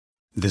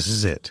This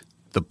is it.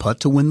 The putt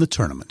to win the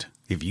tournament.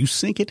 If you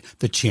sink it,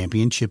 the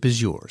championship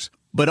is yours.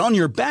 But on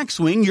your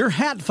backswing, your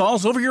hat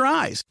falls over your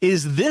eyes.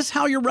 Is this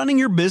how you're running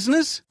your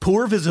business?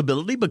 Poor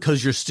visibility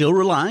because you're still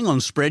relying on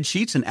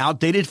spreadsheets and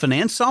outdated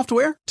finance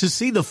software? To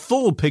see the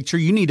full picture,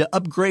 you need to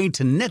upgrade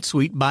to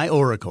NetSuite by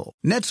Oracle.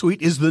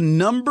 NetSuite is the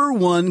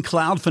 #1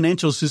 cloud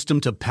financial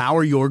system to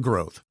power your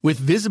growth. With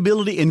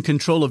visibility and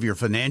control of your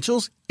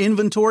financials,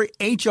 inventory,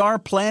 HR,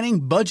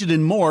 planning, budget,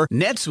 and more,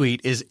 NetSuite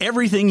is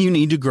everything you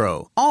need to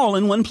grow, all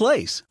in one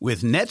place.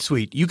 With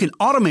NetSuite, you can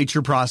automate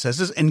your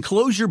processes and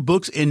close your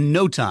books in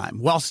no time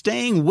while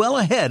staying well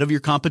ahead of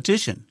your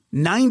competition.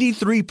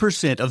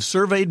 93% of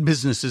surveyed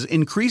businesses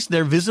increased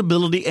their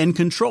visibility and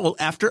control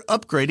after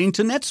upgrading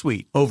to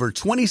NetSuite. Over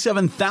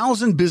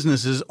 27,000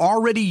 businesses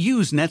already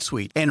use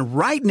NetSuite. And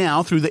right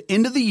now, through the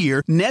end of the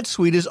year,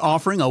 NetSuite is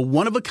offering a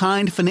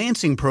one-of-a-kind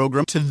financing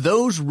program to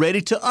those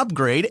ready to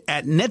upgrade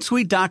at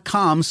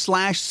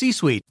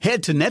netsuite.com/C-Suite.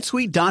 Head to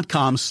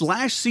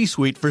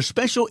netsuite.com/C-Suite for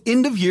special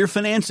end-of-year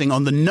financing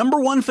on the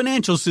 #1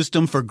 financial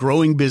system for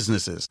growing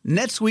businesses.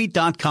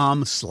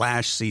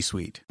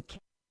 netsuite.com/C-Suite.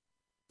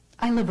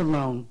 I live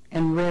alone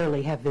and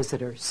rarely have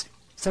visitors.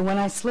 So when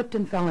I slipped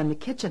and fell in the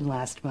kitchen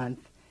last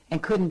month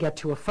and couldn't get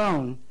to a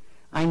phone,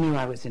 I knew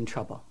I was in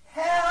trouble.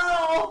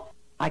 Help!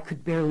 I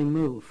could barely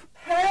move.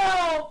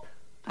 Help!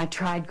 I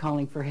tried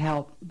calling for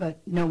help,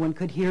 but no one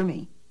could hear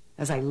me.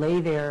 As I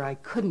lay there, I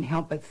couldn't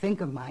help but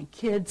think of my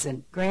kids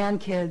and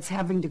grandkids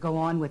having to go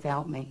on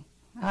without me.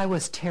 I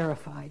was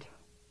terrified.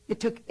 It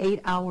took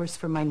 8 hours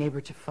for my neighbor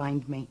to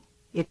find me.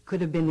 It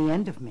could have been the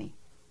end of me.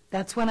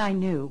 That's when I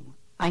knew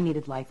I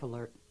needed Life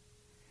Alert.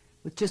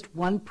 With just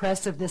one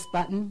press of this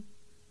button,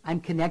 I'm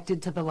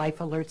connected to the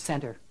Life Alert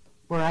Center,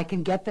 where I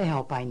can get the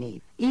help I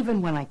need,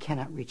 even when I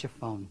cannot reach a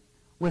phone.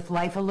 With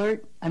Life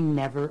Alert, I'm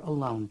never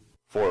alone.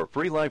 For a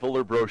free Life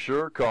Alert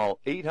brochure, call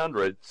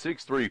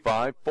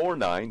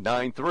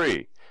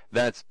 800-635-4993.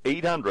 That's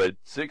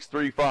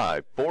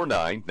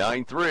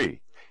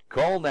 800-635-4993.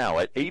 Call now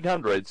at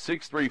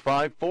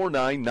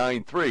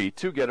 800-635-4993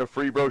 to get a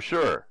free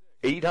brochure.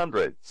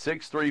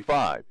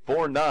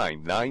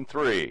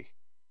 800-635-4993.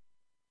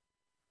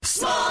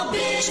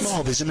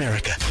 Smallbiz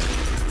America.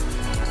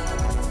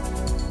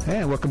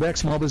 And welcome back,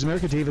 Smallbiz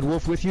America. David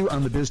Wolf with you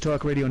on the Biz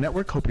Talk Radio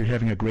Network. Hope you're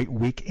having a great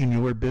week in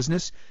your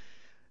business.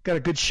 Got a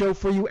good show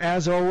for you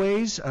as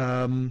always.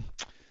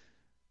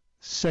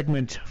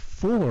 Segment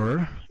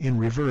 4 in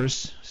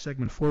reverse.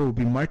 Segment 4 will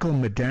be Michael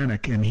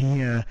Medanek, and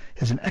he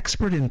is an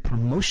expert in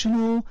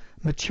promotional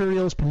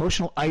materials,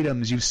 promotional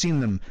items. You've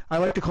seen them. I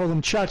like to call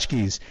them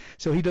tchotchkes.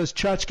 So he does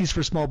tchotchkes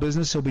for small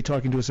business. He'll be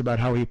talking to us about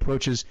how he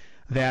approaches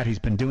that. He's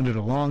been doing it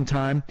a long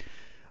time.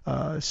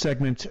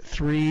 Segment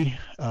 3,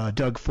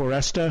 Doug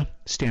Foresta,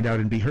 Stand Out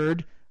and Be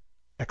Heard.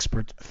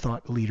 Expert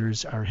thought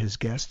leaders are his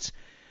guests.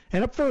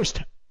 And up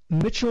first,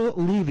 Mitchell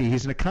Levy.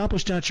 He's an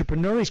accomplished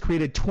entrepreneur. He's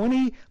created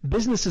 20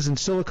 businesses in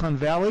Silicon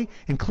Valley,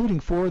 including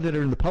 4 that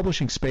are in the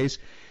publishing space.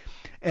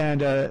 And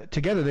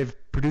together they've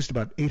produced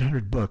about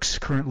 800 books.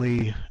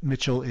 Currently,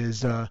 Mitchell is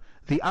the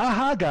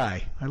aha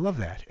guy. I love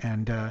that.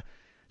 And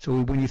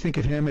so when you think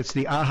of him, it's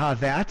the aha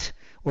that.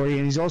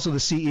 And he's also the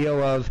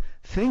CEO of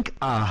Think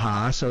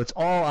Aha. So it's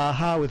all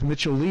aha with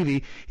Mitchell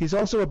Levy. He's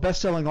also a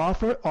best-selling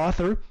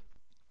author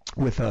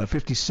with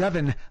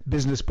 57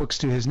 business books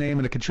to his name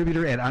and a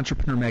contributor at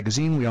Entrepreneur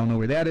Magazine. We all know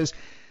where that is.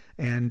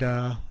 And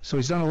so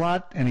he's done a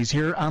lot, and he's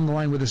here on the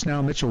line with us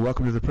now. Mitchell,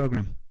 welcome to the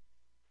program.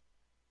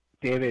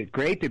 David,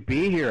 great to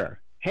be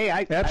here. Hey,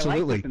 I like this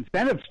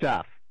incentive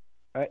stuff.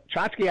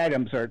 Tchotchke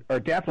items are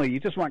definitely, you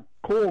just want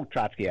cool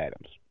tchotchke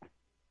items.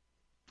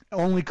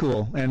 Only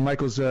cool, and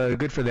Michael's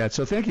good for that.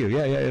 So thank you.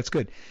 Yeah, it's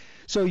good.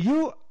 So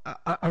you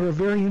are a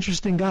very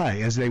interesting guy,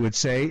 as they would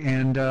say,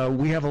 and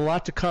we have a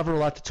lot to cover, a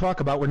lot to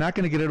talk about. We're not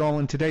going to get it all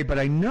in today, but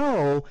I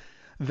know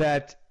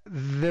that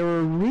there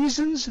are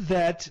reasons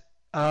that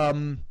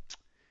thought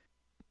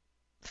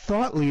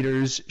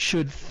leaders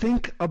should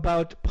think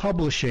about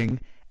publishing,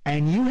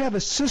 and you have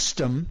a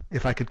system,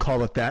 if I could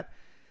call it that,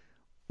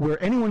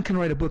 where anyone can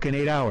write a book in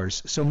 8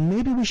 hours. So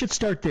maybe we should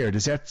start there.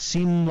 Does that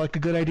seem like a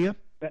good idea?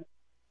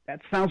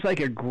 That sounds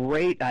like a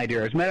great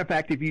idea. As a matter of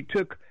fact, if you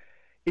took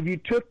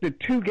the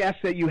 2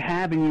 guests that you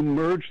have and you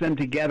merge them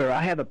together,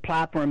 I have a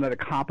platform that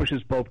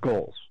accomplishes both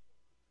goals.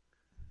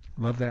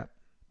 Love that.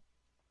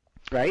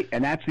 Right?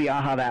 And that's the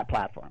Aha That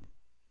platform.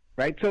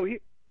 Right? So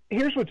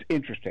here's what's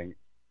interesting.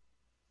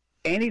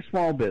 Any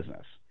small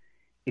business,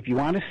 if you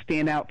want to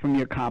stand out from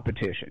your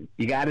competition,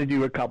 you got to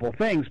do a couple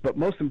things, but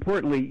most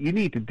importantly, you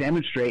need to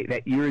demonstrate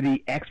that you're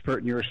the expert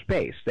in your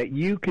space, that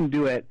you can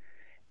do it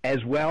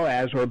as well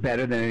as or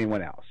better than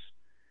anyone else.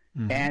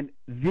 Mm-hmm. And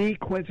the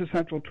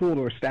quintessential tool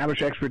to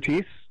establish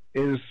expertise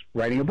is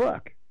writing a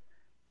book.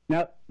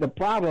 Now, the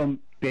problem,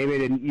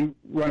 David, and you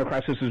run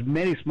across this as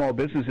many small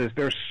businesses,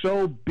 they're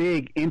so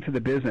big into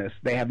the business,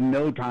 they have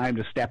no time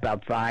to step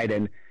outside,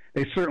 and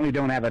they certainly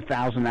don't have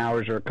 1,000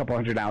 hours or a couple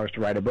hundred hours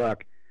to write a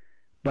book.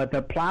 But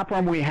the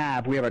platform we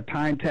have a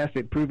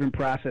time-tested, proven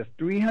process.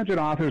 300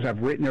 authors have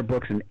written their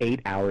books in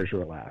 8 hours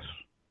or less.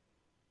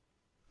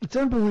 It's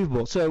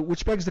unbelievable. So,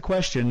 which begs the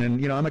question,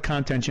 and I'm a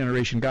content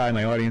generation guy,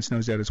 my audience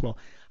knows that as well.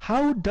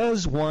 How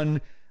does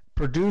one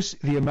produce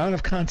the amount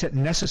of content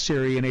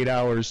necessary in 8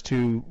 hours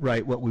to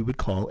write what we would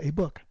call a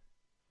book?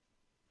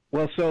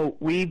 Well, so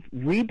we've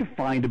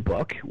redefined a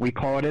book. We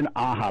call it an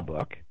AHA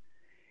book.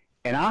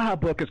 An AHA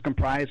book is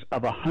comprised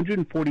of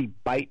 140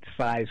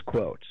 bite-sized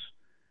quotes.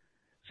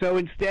 So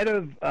instead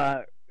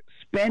of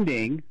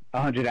spending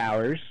 100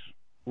 hours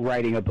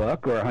writing a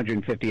book, or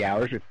 150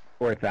 hours,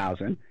 or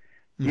 1,000,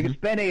 you can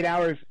spend 8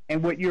 hours,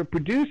 and what you're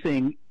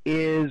producing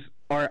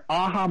are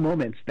aha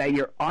moments that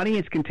your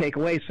audience can take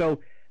away. So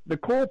the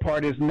cool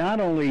part is not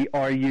only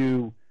are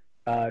you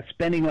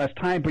spending less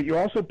time, but you're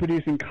also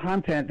producing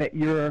content that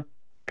your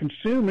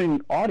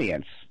consuming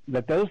audience,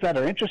 that those that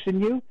are interested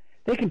in you,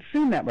 they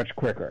consume that much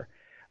quicker.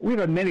 We've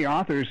had many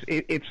authors,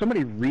 if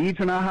somebody reads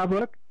an AHA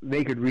book,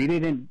 they could read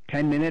it in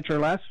 10 minutes or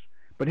less.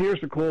 But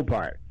here's the cool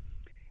part.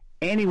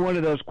 Any one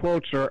of those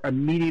quotes are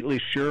immediately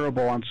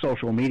shareable on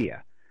social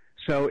media.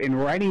 So in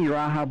writing your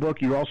AHA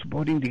book, you're also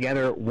putting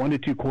together 1 to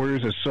 2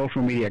 quarters of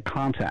social media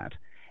content.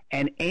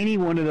 And any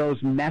one of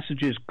those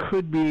messages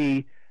could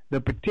be the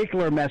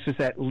particular message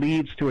that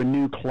leads to a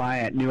new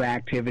client, new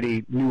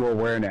activity, new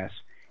awareness.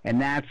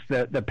 And that's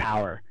the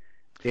power,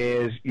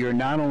 is you're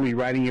not only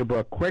writing your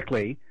book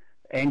quickly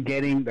and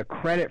getting the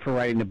credit for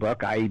writing the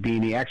book, i.e.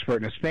 being the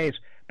expert in a space,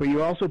 but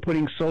you're also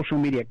putting social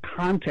media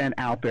content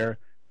out there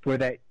so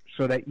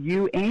that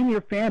you and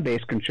your fan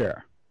base can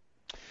share.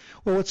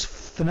 Well, what's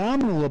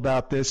phenomenal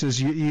about this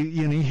is you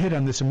hit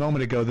on this a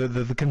moment ago.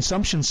 The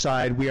consumption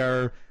side, we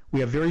have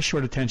very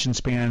short attention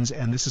spans,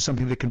 and this is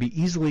something that can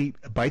be easily,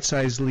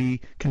 bite-sizedly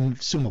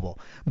consumable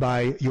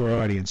by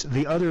your audience.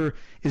 The other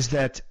is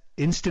that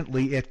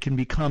instantly it can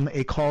become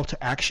a call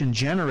to action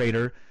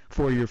generator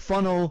for your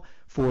funnel,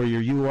 for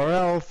your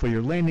URL, for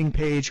your landing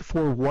page,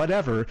 for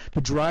whatever,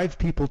 to drive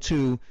people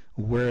to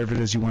wherever it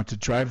is you want to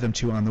drive them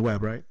to on the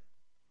web, right?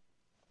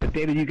 But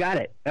David, you got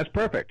it. That's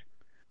perfect.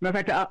 Matter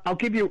of fact, I'll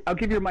give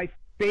you my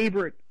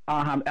favorite.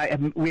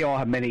 We all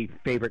have many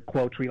favorite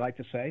quotes we like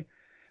to say,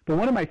 but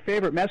one of my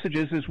favorite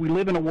messages is we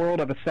live in a world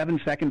of a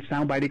 7-second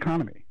soundbite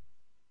economy.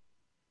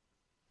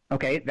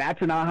 Okay,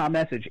 that's an AHA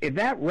message. If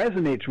that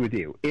resonates with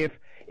you, if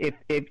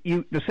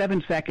you, the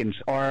 7 seconds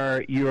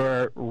are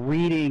you're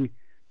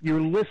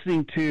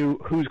listening to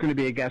who's going to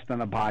be a guest on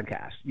the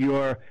podcast,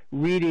 you're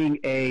reading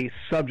a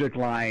subject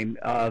line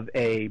of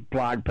a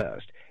blog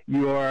post,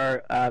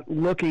 you're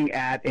looking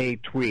at a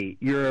tweet,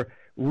 you're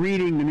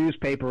reading the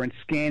newspaper and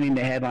scanning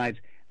the headlines.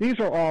 These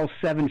are all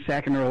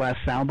 7-second or less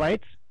sound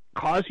bites,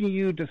 causing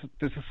you to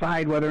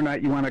decide whether or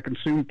not you want to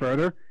consume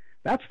further.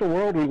 That's the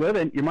world we live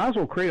in. You might as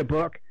well create a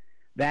book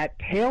that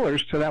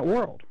tailors to that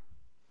world.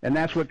 And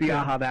that's what the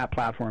AHA That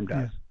platform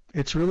does. Yeah.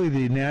 It's really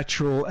the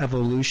natural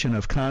evolution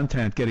of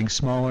content, getting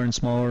smaller and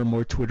smaller,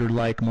 more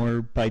Twitter-like,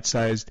 more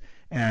bite-sized,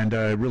 and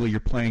really you're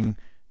playing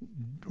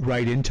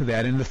right into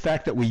that. And the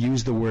fact that we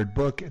use the word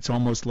book, it's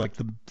almost like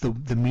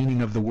the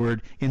meaning of the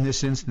word in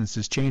this instance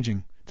is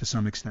changing to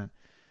some extent.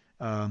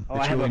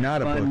 It's really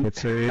not a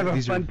book. I have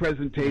a fun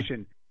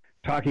presentation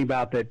talking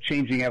about the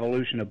changing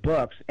evolution of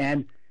books.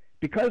 And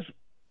because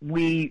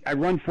I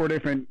run 4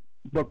 different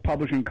book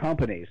publishing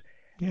companies,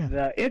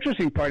 the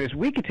interesting part is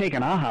we could take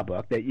an AHA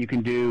book that you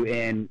can do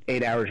in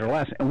 8 hours or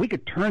less, and we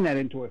could turn that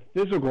into a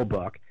physical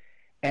book.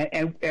 And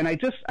I'm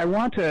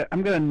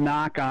going to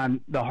knock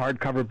on the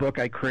hardcover book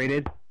I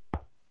created.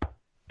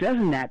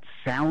 Doesn't that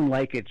sound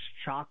like it's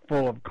chock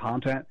full of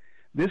content?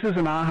 This is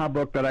an AHA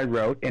book that I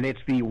wrote, and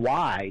it's the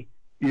why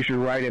you should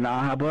write an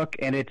AHA book,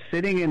 and it's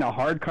sitting in a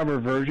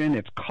hardcover version.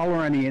 It's color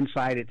on the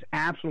inside. It's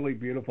absolutely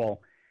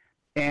beautiful.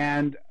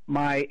 And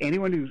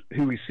anyone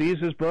who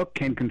receives this book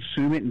can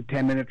consume it in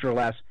 10 minutes or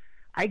less.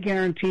 I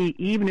guarantee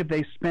even if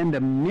they spend a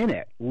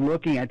minute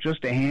looking at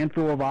just a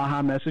handful of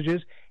AHA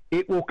messages,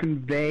 it will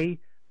convey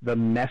the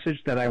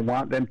message that I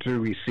want them to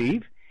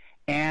receive,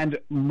 and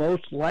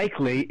most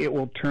likely it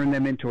will turn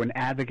them into an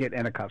advocate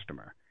and a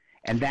customer.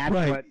 And that's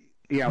what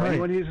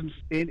anyone who's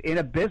in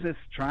a business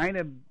trying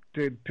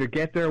to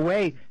get their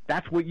way,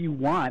 that's what you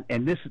want.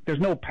 And there's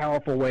no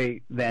powerful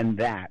way than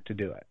that to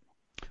do it.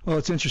 Well,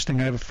 it's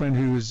interesting. I have a friend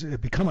who's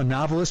become a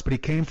novelist, but he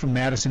came from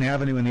Madison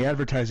Avenue in the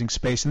advertising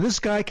space. And this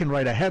guy can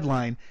write a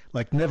headline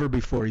like never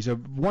before. He's a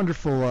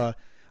wonderful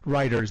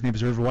writer. His name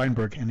is Irv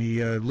Weinberg, and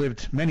he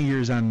lived many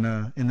years in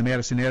the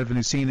Madison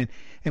Avenue scene.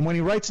 And when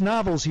he writes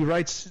novels,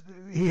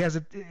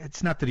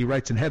 it's not that he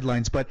writes in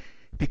headlines, but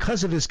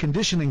because of his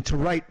conditioning to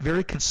write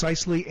very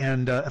concisely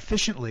and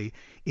efficiently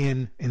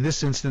in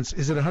this instance,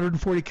 is it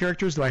 140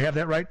 characters? Do I have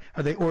that right?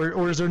 Are they,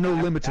 or is there no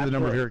limit to the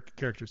number of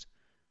characters?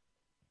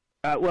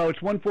 Well,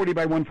 it's 140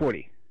 by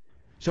 140.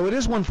 So it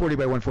is 140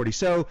 by 140.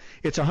 So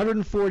it's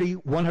 140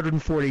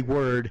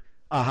 word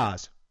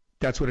ahas.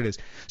 That's what it is.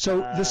 So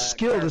the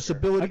skill, this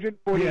ability.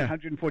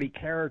 140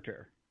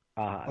 character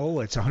ahas. Oh,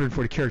 it's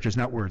 140 characters,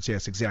 not words.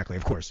 Yes, exactly,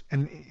 of course.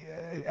 And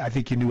I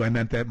think you knew I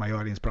meant that. My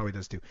audience probably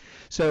does too.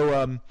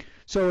 So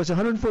it's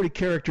 140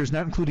 characters,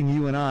 not including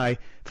you and I,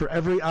 for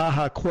every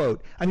aha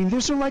quote. I mean,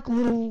 these are like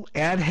little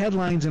ad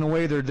headlines in a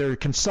way. They're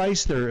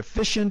concise. They're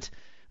efficient.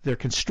 they're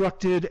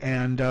constructed,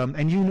 and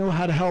you know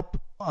how to help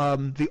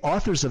the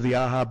authors of the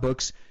AHA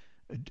books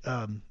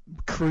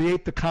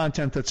create the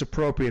content that's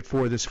appropriate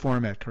for this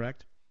format,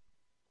 correct?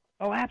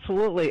 Oh,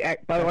 absolutely.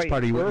 By the way,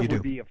 part of what Irv you do.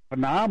 would be a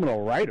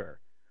phenomenal writer.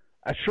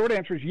 A short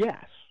answer is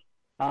yes.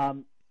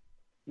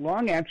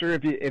 Long answer,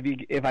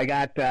 if I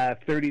got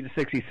 30 to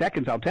 60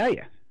 seconds, I'll tell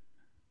you.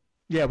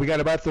 Yeah, we got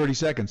about 30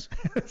 seconds.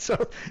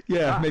 So,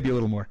 yeah, maybe a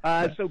little more.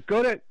 So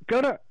go to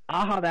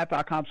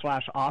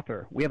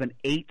ahathat.com/author. We have an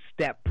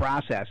 8-step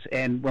process,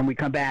 and when we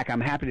come back,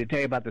 I'm happy to tell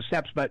you about the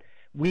steps, but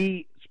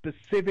we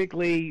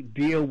specifically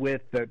deal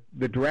with the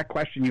direct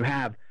question you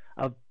have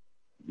of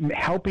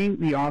helping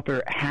the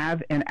author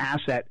have an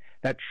asset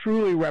that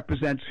truly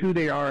represents who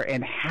they are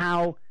and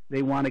how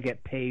they want to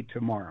get paid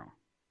tomorrow.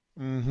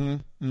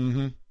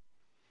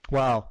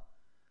 Wow.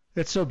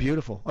 That's so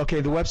beautiful.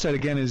 Okay, the website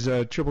again is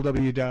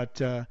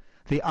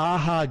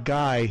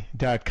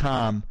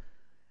www.theahaguy.com.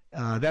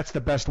 That's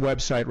the best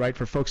website, right,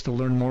 for folks to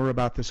learn more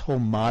about this whole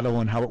model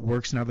and how it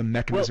works and how the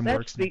mechanism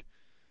works. The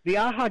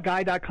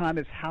ahaguy.com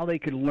is how they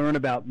can learn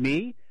about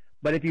me.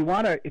 But if you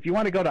want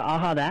to go to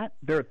AHA That,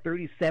 there are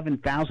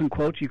 37,000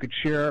 quotes you could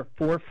share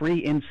for free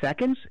in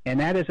seconds, and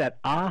that is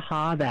at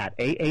ahathat,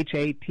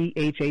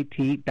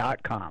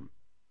 ahathat.com.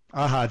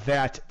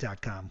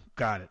 ahathat.com.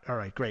 Got it. All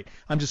right, great.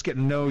 I'm just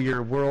getting to know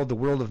your world, the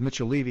world of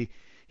Mitchell Levy.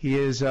 He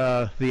is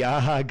the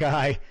AHA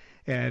guy,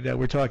 and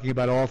we're talking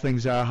about all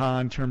things AHA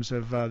in terms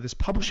of this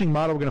publishing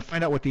model. We're going to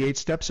find out what the 8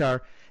 steps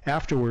are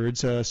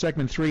afterwards.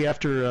 Segment 3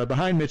 after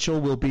Behind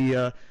Mitchell will be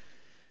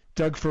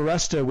Doug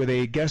Foresta with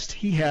a guest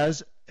he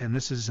has, and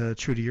this is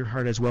true to your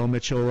heart as well,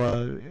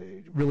 Mitchell,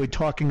 really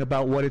talking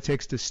about what it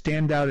takes to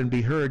stand out and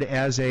be heard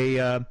as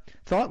a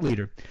thought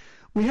leader.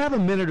 We have a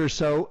minute or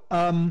so.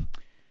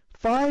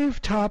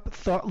 5 top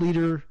thought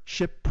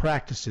leadership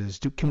practices.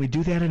 Can we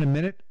do that in a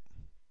minute?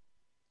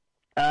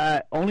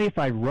 Only if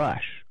I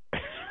rush.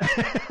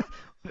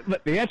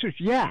 But the answer is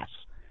yes.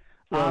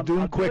 Well, do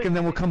them quick, and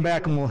then we'll come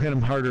back and we'll hit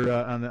them harder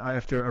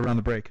around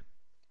the break.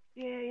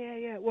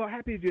 Yeah. Well,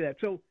 happy to do that.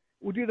 So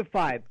we'll do the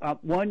 5.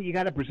 1, you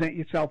got to present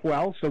yourself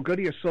well. So go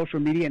to your social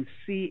media and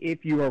see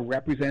if you are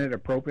represented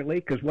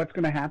appropriately, because what's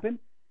going to happen?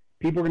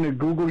 People are going to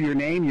Google your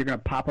name. You're going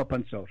to pop up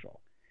on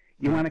social.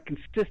 You want to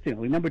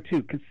consistently, number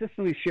 2,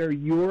 consistently share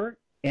your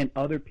and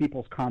other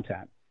people's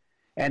content.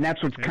 And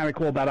that's what's kind of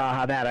cool about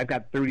AHA That. I've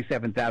got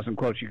 37,000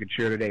 quotes you could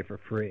share today for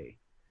free.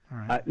 All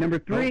right. Number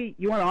 3,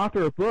 you want to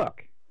author a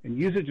book and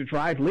use it to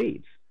drive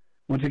leads.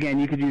 Once again,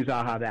 you could use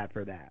AHA That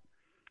for that.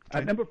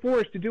 Number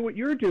 4 is to do what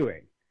you're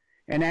doing,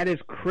 and that is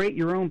create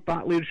your own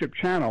thought leadership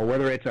channel,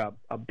 whether it's a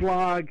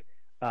blog,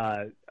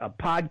 a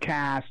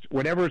podcast,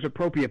 whatever is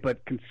appropriate,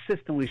 but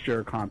consistently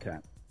share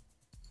content.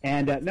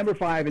 And number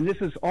 5,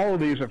 and all of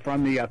these are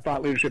from the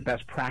Thought Leadership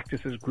Best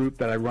Practices group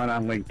that I run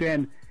on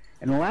LinkedIn.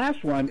 And the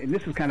last one, and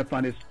this is kind of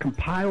fun, is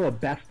compile a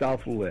best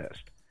of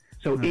list.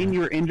 So in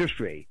your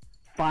industry,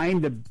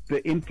 find the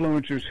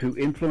influencers who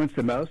influence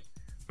the most,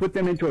 put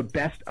them into a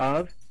best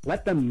of,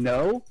 let them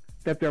know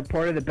that they're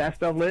part of the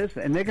best of list,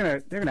 and they're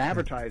gonna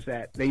advertise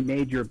that they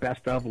made your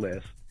best of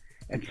list.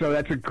 And so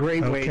that's a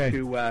great way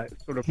to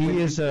sort of.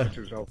 He is I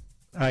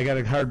got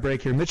a hard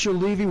break here. Mitchell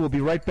Levy will be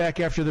right back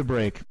after the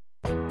break.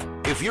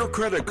 If your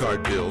credit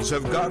card bills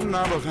have gotten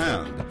out of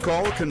hand,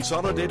 call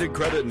Consolidated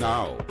Credit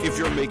now. If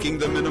you're making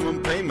the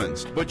minimum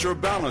payments, but your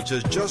balance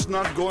is just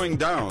not going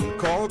down,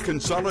 call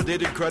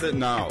Consolidated Credit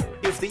now.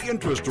 If the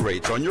interest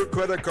rates on your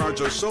credit cards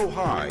are so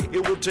high,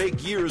 it will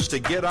take years to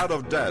get out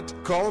of debt,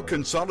 call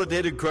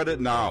Consolidated Credit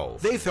now.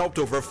 They've helped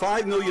over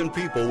 5 million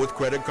people with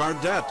credit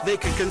card debt. They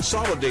can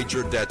consolidate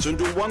your debts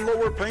into one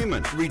lower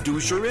payment,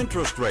 reduce your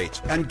interest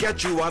rates, and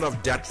get you out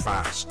of debt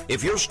fast.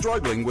 If you're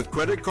struggling with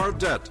credit card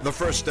debt, the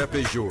first step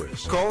is yours.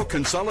 Call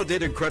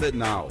Consolidated Credit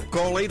now.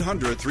 Call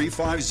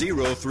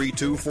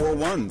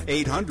 800-350-3241.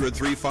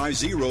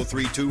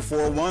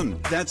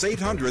 800-350-3241. That's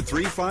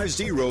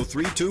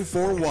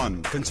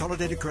 800-350-3241.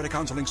 Consolidated Credit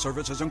Counseling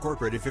Services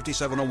Incorporated,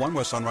 5701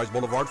 West Sunrise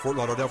Boulevard, Fort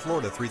Lauderdale,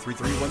 Florida,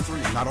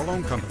 33313. Not a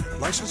loan company.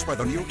 Licensed by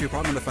the New York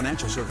Department of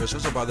Financial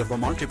Services or by the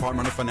Vermont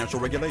Department of Financial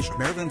Regulation.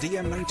 Maryland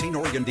DM 19,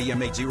 Oregon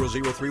DM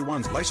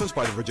 80031. Licensed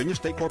by the Virginia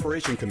State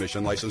Corporation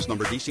Commission. License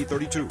number DC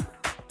 32.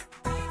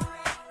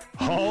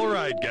 All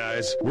right,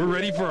 guys, we're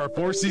ready for our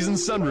 4-season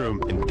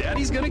sunroom, and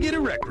Daddy's gonna get a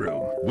rec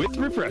room with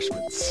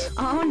refreshments.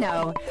 Oh,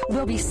 no.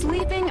 We'll be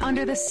sleeping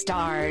under the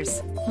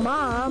stars.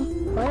 Mom,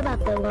 what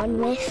about the one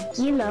with,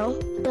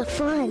 the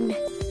fun?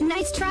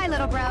 Nice try,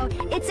 little bro.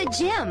 It's a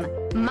gym.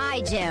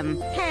 My gym.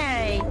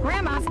 Hey,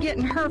 Grandma's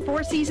getting her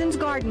 4 Seasons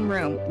garden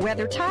room.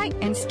 Weather tight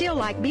and still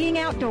like being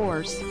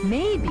outdoors.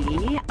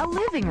 Maybe a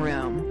living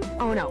room.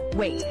 Oh, no,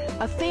 wait.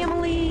 A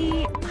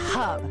family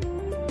hub.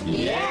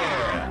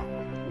 Yeah!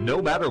 No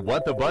matter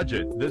what the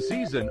budget, the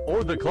season,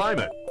 or the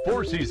climate,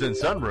 4 Season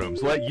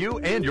Sunrooms let you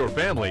and your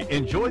family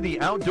enjoy the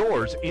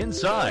outdoors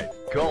inside.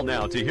 Call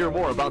now to hear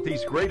more about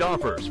these great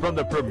offers from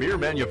the premier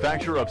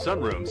manufacturer of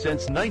sunrooms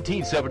since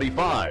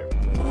 1975.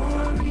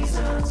 4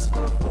 reasons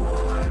for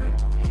 4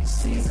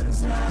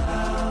 seasons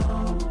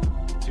now.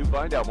 To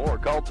find out more,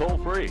 call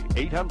toll-free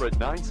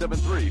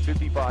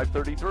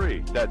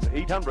 800-973-5533. That's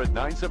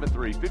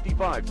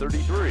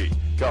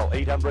 800-973-5533. Call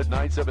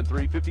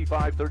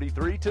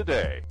 800-973-5533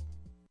 today.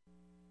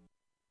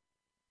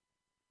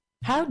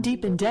 How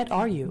deep in debt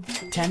are you?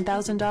 $10,000?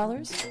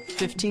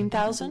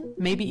 $15,000?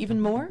 Maybe even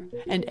more?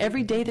 And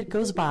every day that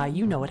goes by,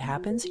 you know what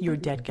happens. Your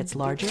debt gets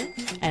larger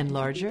and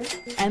larger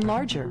and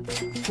larger.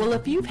 Well,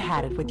 if you've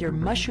had it with your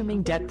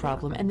mushrooming debt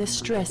problem and the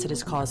stress it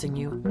is causing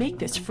you, make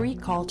this free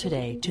call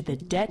today to the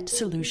Debt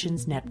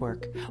Solutions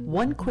Network.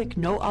 One quick,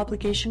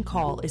 no-obligation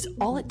call is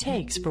all it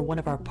takes for one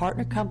of our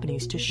partner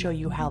companies to show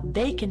you how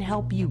they can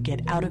help you get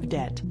out of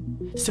debt.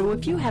 So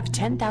if you have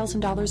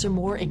 $10,000 or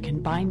more in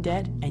combined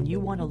debt and you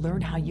want to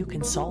learn how you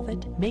can solve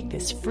it, make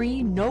this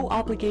free,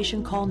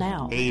 no-obligation call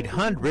now.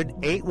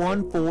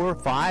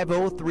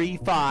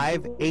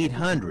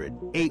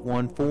 800-814-5035.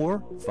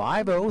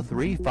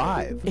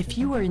 800-814-5035. If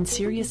you are in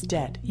serious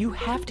debt, you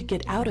have to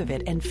get out of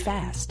it and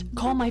fast.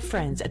 Call my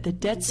friends at the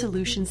Debt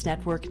Solutions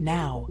Network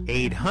now.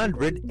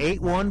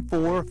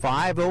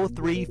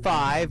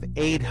 800-814-5035.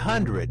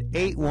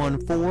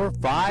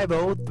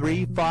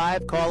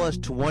 800-814-5035. Call us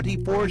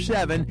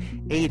 24/7.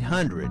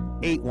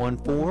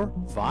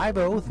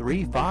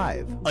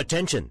 800-814-5035.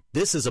 Attention!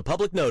 This is a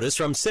public notice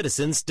from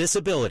Citizens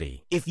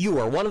Disability. If you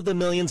are one of the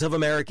millions of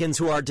Americans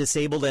who are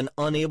disabled and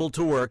unable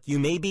to work, you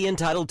may be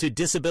entitled to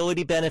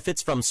disability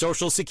benefits from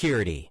Social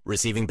Security.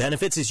 Receiving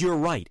benefits is your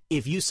right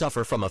if you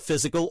suffer from a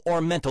physical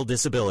or mental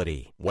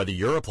disability. Whether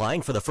you're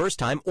applying for the first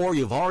time or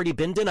you've already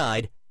been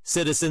denied,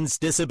 Citizens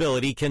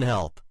Disability can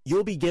help.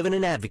 You'll be given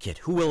an advocate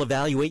who will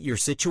evaluate your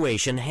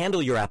situation,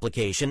 handle your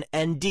application,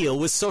 and deal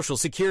with Social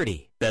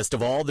Security. Best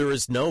of all, there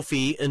is no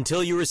fee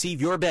until you receive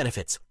your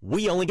benefits.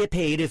 We only get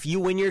paid if you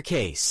win your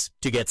case.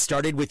 To get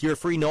started with your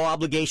free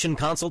no-obligation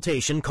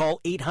consultation, call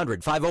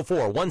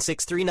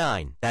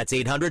 800-504-1639. That's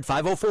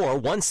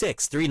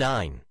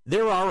 800-504-1639.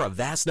 There are a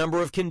vast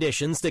number of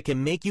conditions that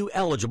can make you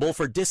eligible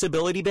for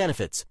disability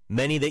benefits,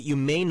 many that you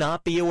may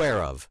not be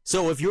aware of.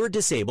 So if you're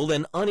disabled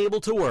and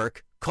unable to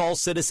work, call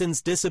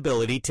Citizens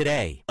Disability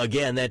today.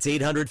 Again, that's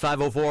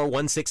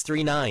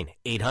 800-504-1639.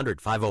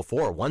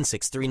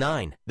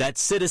 800-504-1639.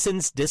 That's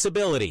Citizens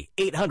Disability.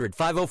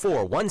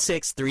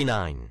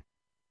 800-504-1639.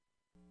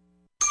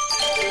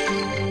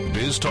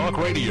 Biz Talk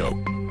Radio.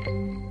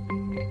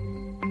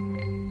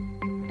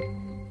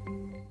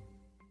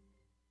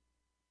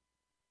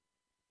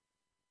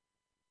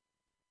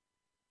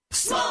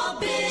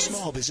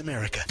 Smallbiz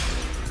America.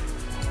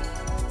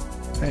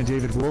 And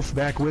David Wolf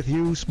back with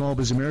you,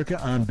 Smallbiz America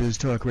on Biz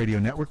Talk Radio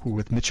Network. We're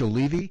with Mitchell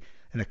Levy,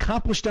 an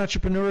accomplished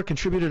entrepreneur,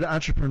 contributor to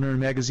Entrepreneur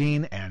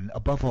Magazine, and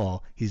above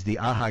all, he's the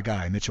AHA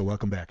guy. Mitchell,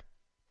 welcome back.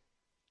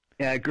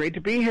 Yeah, great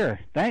to be here.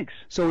 Thanks.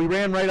 So we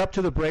ran right up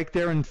to the break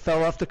there and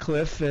fell off the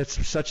cliff.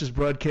 It's such as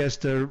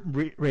broadcast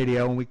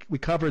radio, and we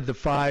covered the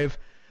five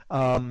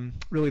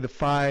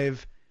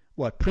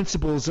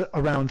principles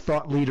around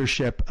thought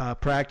leadership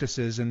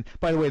practices. And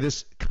by the way,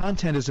 this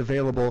content is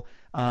available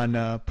on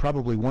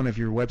probably one of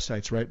your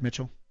websites, right,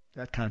 Mitchell?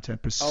 That content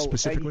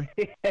specifically?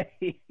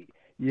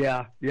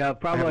 Yeah, probably.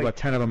 I have about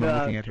 10 of them I'm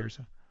looking at here.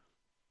 So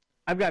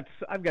I've got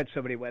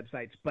so many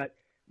websites, but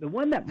the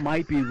one that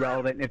might be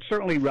relevant, and it's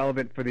certainly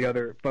relevant for the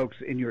other folks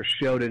in your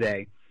show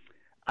today,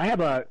 I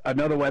have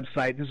another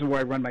website. This is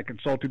where I run my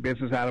consulting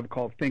business out of,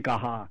 called Think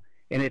AHA.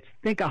 And it's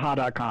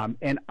thinkaha.com.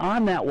 And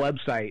on that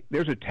website,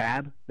 there's a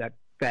tab that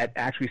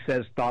actually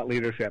says thought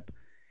leadership.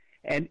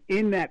 And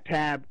in that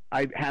tab,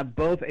 I have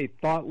both a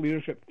thought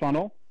leadership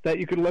funnel that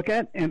you can look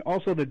at and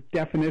also the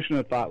definition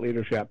of thought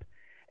leadership.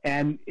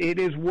 And it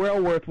is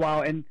well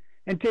worthwhile. And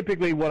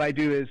typically what I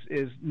do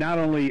is not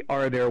only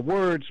are there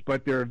words,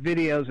 but there are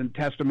videos and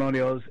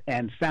testimonials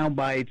and sound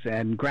bites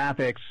and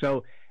graphics.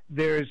 So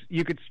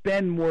you could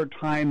spend more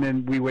time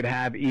than we would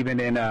have even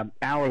in an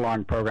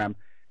hour-long program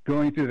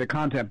going through the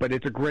content, but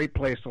it's a great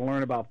place to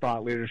learn about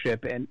thought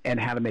leadership and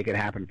how to make it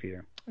happen for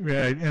you.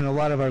 Right, and a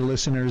lot of our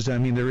listeners, I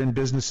mean, they're in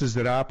businesses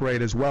that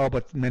operate as well,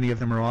 but many of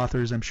them are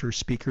authors, I'm sure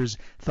speakers,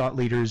 thought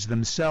leaders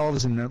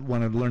themselves, and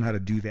want to learn how to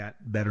do that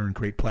better and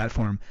create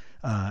platform,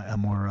 a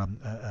more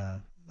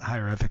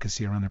higher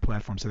efficacy around their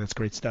platform. So that's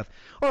great stuff.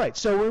 All right,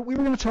 so we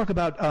were going to talk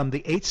about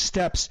the 8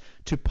 steps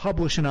to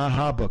publish an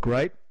AHA book,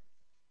 right?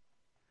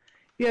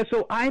 Yeah,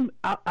 so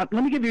let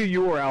me give you a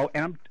URL,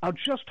 and I'll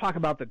just talk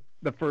about the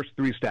first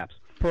 3 steps.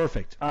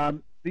 Perfect.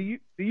 The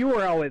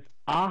URL is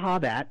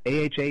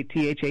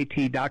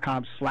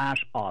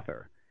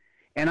ahathat.com/author.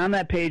 And on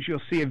that page,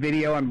 you'll see a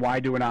video on why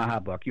do an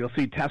AHA book. You'll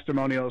see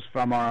testimonials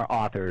from our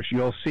authors.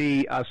 You'll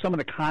see some of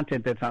the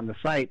content that's on the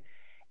site.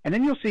 And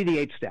then you'll see the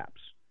 8 steps.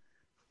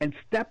 And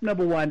step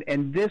number 1,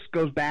 and this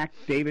goes back,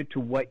 David, to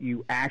what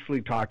you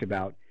actually talked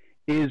about,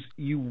 is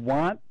you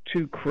want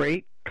to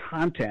create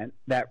content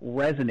that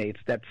resonates,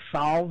 that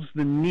solves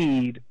the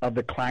need of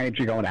the client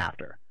you're going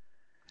after.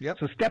 Yep.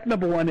 So step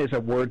number 1 is a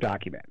Word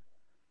document.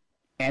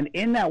 And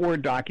in that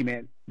Word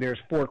document, there's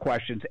 4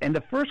 questions. And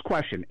the first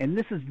question, and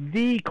this is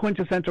the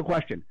quintessential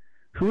question,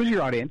 who is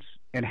your audience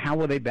and how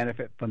will they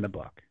benefit from the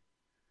book?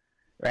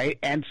 Right?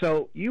 And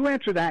so you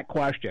answer that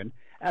question.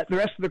 The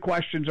rest of the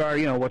questions are,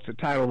 what's the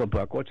title of the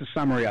book? What's the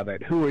summary of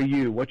it? Who are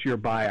you? What's your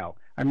bio?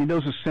 I mean,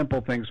 those are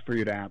simple things for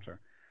you to answer.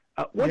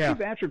 Once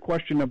you've answered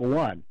question number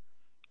one,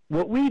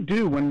 what we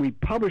do when we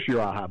publish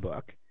your AHA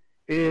book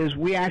is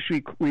we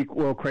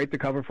will create the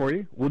cover for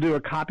you. We'll do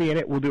a copy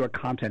edit. We'll do a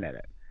content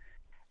edit.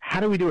 How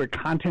do we do a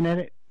content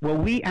edit? Well,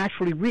 we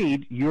actually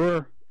read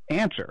your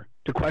answer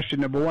to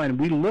question number one.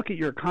 We look at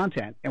your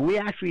content, and we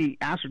actually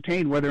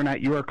ascertain whether or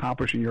not you're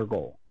accomplishing your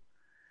goal.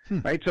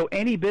 Right? So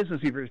any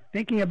business, if you're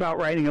thinking about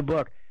writing a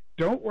book,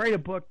 don't write a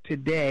book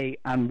today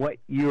on what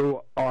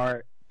you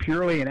are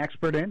purely an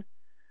expert in.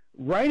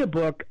 Write a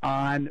book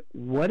on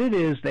what it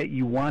is that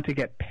you want to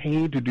get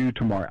paid to do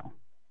tomorrow.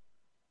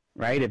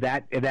 Right? If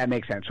that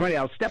makes sense. So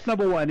anyhow, step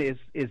number one is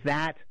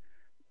that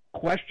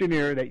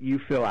questionnaire that you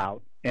fill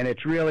out, and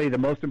it's really the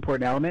most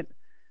important element.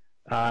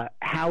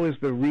 Who is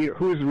the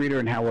reader,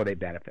 and how will they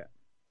benefit?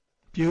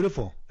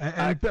 Beautiful.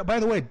 And by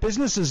the way,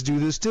 businesses do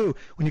this too.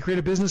 When you create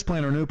a business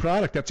plan or a new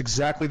product, that's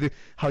exactly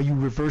how you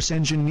reverse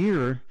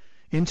engineer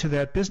into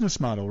that business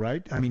model,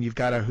 right? I mean, you've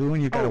got a who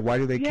and you've got a why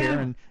do they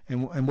care,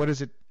 and what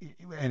is it?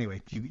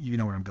 Anyway, you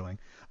know where I'm going.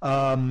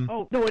 I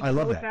love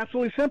that. It's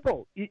absolutely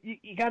simple.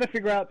 You got to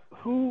figure out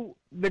who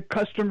the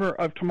customer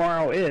of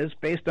tomorrow is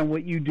based on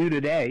what you do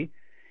today,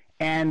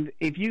 and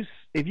if you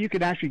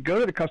could actually go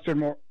to the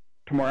customer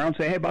tomorrow and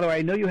say, hey, by the way,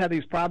 I know you have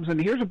these problems, and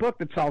here's a book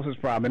that solves this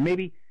problem, and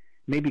maybe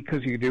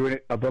because you do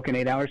a book in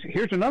 8 hours,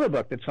 here's another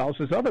book that solves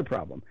this other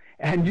problem,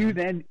 and you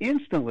then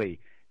instantly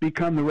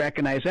become the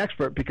recognized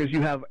expert because you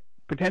have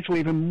potentially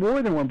even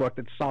more than one book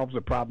that solves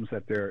the problems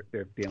that they're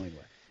dealing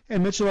with.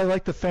 And Mitchell, I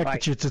like the fact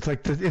that it's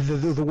like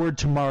the word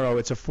tomorrow.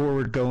 It's a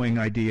forward-going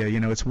idea.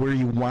 It's where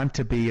you want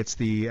to be. It's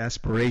the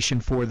aspiration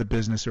for the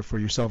business or for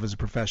yourself as a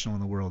professional in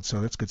the world.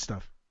 So that's good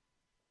stuff.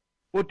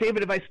 Well,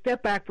 David, if I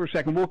step back for a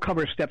second, we'll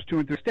cover steps 2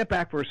 and 3. Step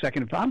back for a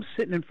second. If I'm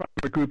sitting in front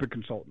of a group of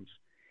consultants,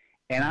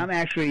 and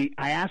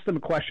I ask them a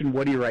question,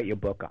 what do you write your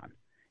book on?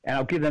 And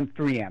I'll give them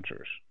 3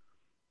 answers.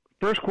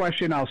 First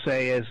question I'll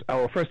say is,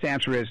 first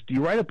answer is, do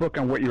you write a book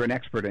on what you're an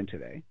expert in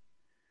today?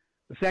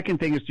 The second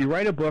thing is, do you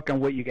write a book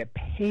on what you get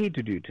paid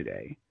to do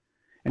today?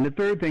 And the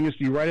third thing is,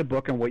 do you write a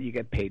book on what you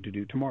get paid to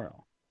do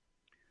tomorrow?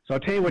 So I'll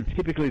tell you what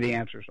typically the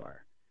answers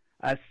are.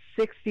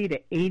 60 to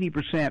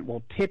 80%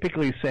 will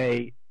typically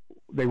say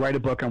they write a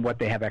book on what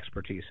they have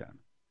expertise in.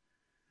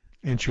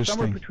 Interesting.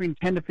 Somewhere between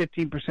 10 to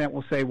 15%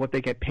 will say what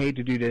they get paid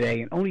to do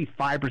today, and only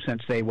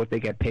 5% say what they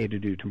get paid to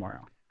do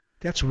tomorrow.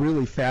 That's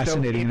really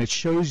fascinating, and it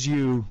shows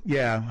you,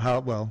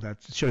 that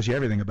shows you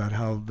everything about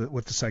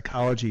what the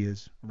psychology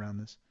is around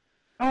this.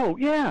 Oh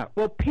yeah,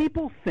 well,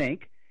 people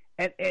think,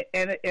 and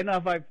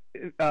if I've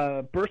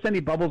burst any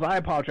bubbles, I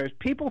apologize.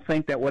 People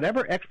think that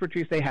whatever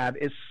expertise they have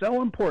is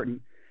so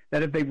important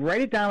that if they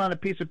write it down on a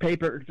piece of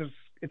paper,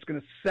 it's going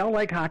to sell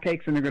like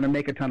hotcakes, and they're going to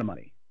make a ton of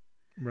money.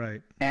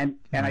 Right. And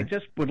I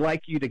just would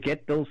like you to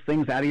get those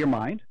things out of your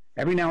mind.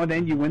 Every now and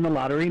then you win the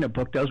lottery and a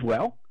book does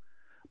well,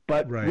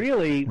 but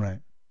really. Right.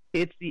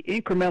 It's the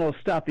incremental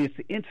stuff. It's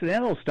the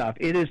incidental stuff.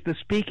 It is the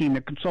speaking,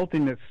 the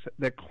consulting,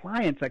 the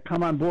clients that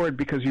come on board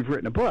because you've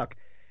written a book.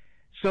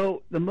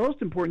 So the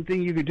most important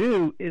thing you could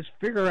do is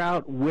figure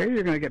out where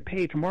you're going to get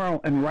paid tomorrow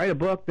and write a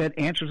book that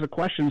answers the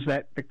questions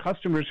that the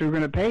customers who are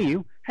going to pay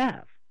you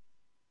have.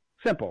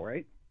 Simple,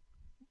 right?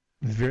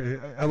 Very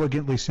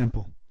elegantly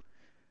simple.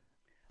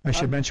 I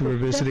should mention we're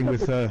visiting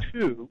with...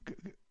 Go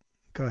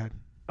ahead.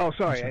 Oh,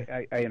 sorry,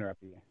 I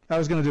interrupted you. I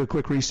was going to do a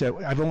quick reset.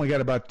 I've only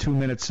got about 2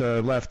 minutes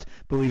left,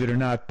 believe it or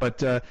not,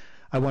 but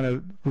I want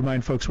to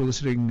remind folks we're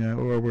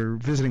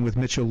visiting with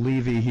Mitchell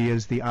Levy. He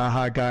is the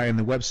AHA guy, and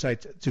the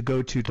website to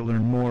go to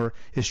learn more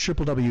is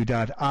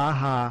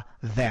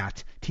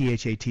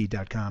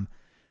www.ahathat.com.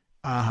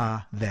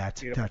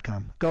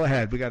 ahathat.com. Go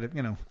ahead. We got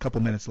a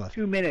couple minutes left.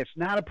 2 minutes,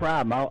 not a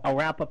problem. I'll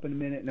wrap up in a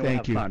minute, and then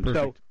Thank we'll have you. fun.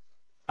 Perfect.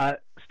 So,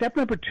 step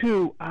number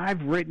 2,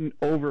 I've written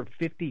over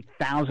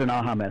 50,000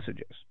 AHA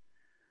messages.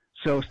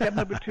 So step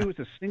number 2 is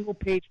a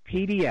single-page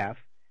PDF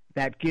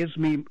that gives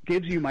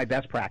you my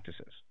best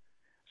practices.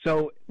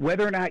 So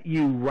whether or not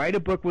you write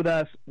a book with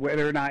us,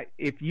 whether or not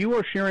if you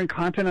are sharing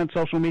content on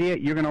social media,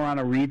 you're going to want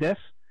to read this.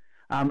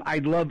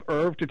 I'd love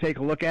Irv to take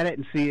a look at it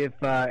and see if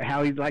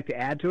how he'd like to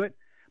add to it.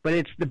 But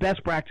it's the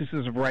best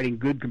practices of writing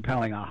good,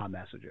 compelling AHA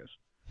messages.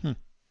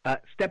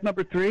 Step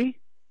number 3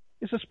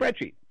 is a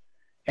spreadsheet,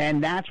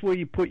 and that's where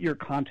you put your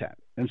content.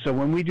 And so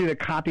when we do the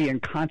copy and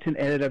content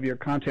edit of your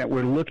content,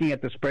 we're looking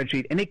at the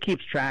spreadsheet, and it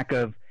keeps track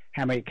of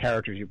how many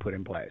characters you put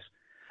in place.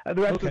 The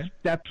rest of the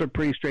steps are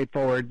pretty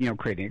straightforward,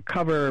 creating a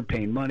cover,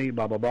 paying money,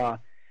 blah, blah, blah.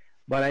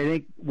 But I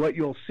think what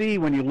you'll see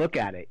when you look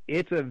at it,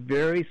 it's a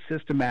very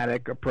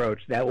systematic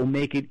approach that will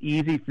make it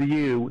easy for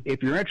you,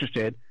 if you're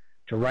interested,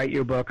 to write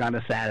your book on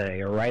a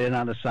Saturday or write it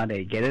on a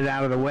Sunday, get it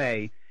out of the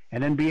way,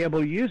 and then be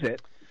able to use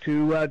it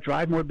to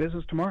drive more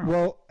business tomorrow.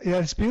 Well, yeah,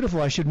 it's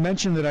beautiful. I should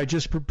mention that I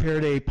just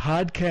prepared a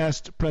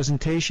podcast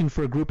presentation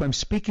for a group I'm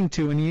speaking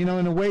to, and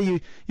in a way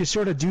you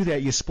sort of do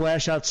that. You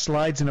splash out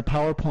slides in a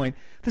PowerPoint.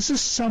 This is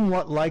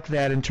somewhat like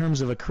that in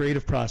terms of a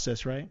creative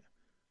process, right?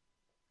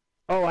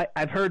 Oh,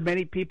 I've heard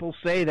many people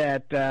say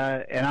that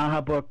an AHA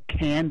book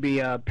can be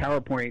a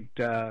PowerPoint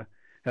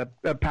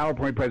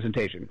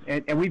presentation,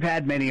 and we've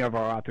had many of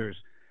our authors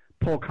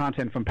pull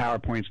content from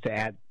PowerPoints to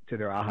add to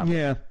their AHA.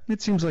 Yeah,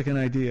 it seems like an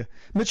idea.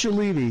 Mitchell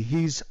Levy,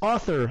 he's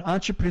author,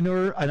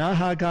 entrepreneur, an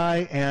AHA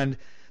guy, and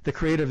the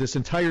creator of this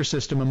entire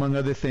system, among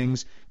other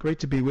things. Great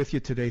to be with you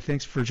today.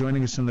 Thanks for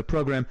joining us on the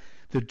program.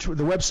 The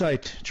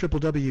website,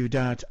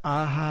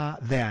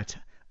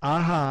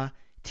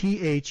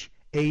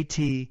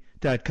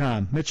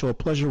 www.ahathat.com. Mitchell, a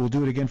pleasure. We'll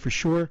do it again for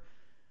sure.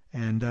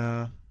 And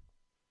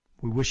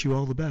we wish you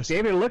all the best.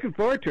 David, looking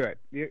forward to it.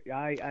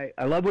 I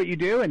love what you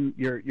do, and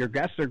your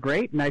guests are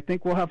great, and I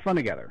think we'll have fun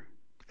together.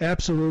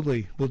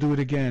 Absolutely. We'll do it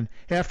again.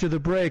 After the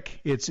break,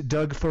 it's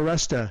Doug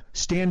Foresta.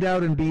 Stand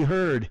out and be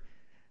heard.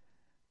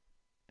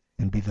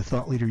 And be the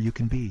thought leader you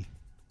can be.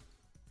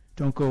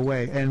 Don't go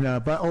away. And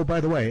by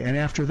the way, and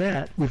after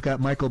that, we've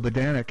got Michael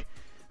Badanek,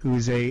 who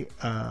is he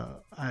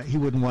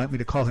wouldn't want me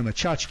to call him a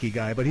tchotchke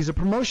guy, but he's a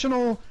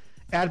promotional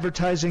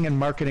advertising and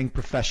marketing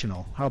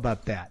professional. How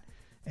about that?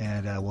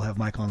 And we'll have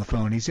Michael on the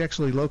phone. He's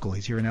actually local.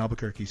 He's here in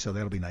Albuquerque, so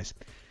that'll be nice.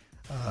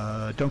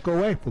 Don't go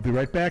away. We'll be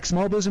right back.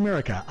 Small Biz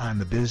America on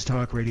the Biz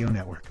Talk Radio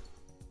Network.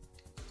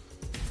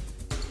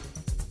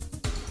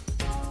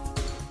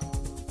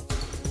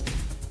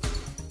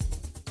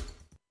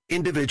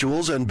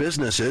 Individuals and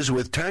businesses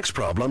with tax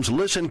problems,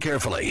 listen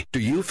carefully. Do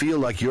you feel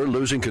like you're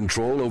losing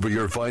control over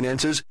your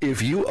finances? If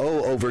you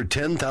owe over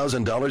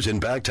 $10,000 in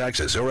back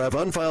taxes or have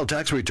unfiled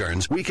tax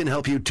returns, we can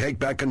help you take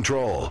back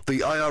control.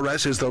 The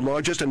IRS is the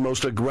largest and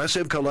most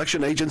aggressive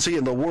collection agency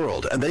in the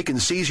world, and they can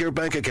seize your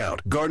bank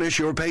account, garnish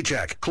your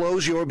paycheck,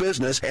 close your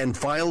business, and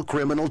file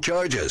criminal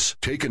charges.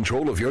 Take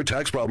control of your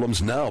tax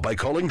problems now by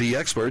calling the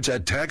experts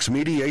at Tax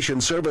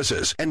Mediation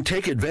Services and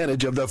take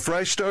advantage of the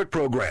Fresh Start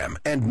program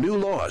and new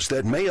laws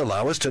that may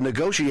allow us to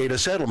negotiate a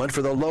settlement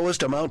for the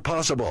lowest amount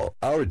possible.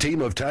 Our team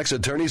of tax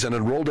attorneys and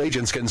enrolled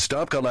agents can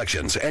stop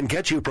collections and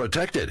get you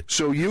protected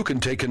so you can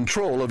take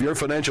control of your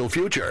financial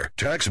future.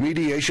 Tax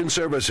Mediation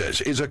Services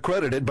is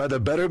accredited by the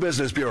Better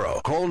Business Bureau.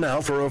 Call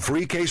now for a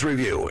free case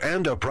review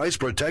and a price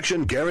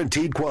protection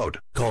guaranteed quote.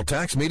 Call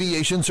Tax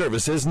Mediation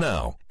Services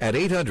now at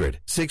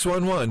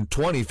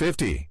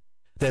 800-611-2050.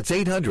 That's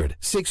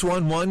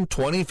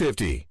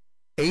 800-611-2050.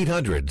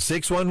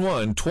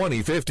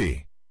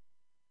 800-611-2050.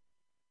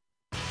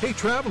 Hey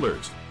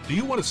travelers, do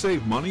you want to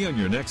save money on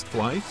your next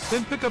flight?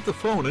 Then pick up the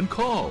phone and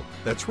call.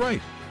 That's right,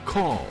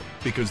 call,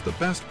 because the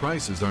best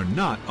prices are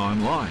not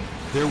online.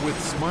 They're with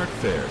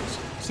SmartFares.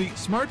 See,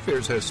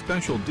 SmartFares has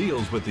special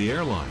deals with the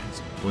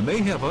airlines. When they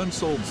have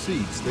unsold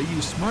seats, they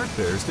use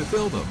SmartFares to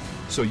fill them.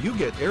 So you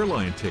get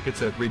airline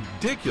tickets at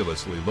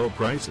ridiculously low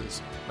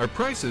prices. Our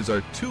prices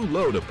are too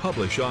low to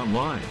publish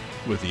online.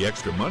 With the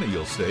extra money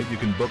you'll save, you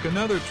can book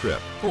another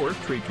trip or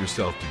treat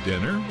yourself to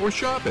dinner or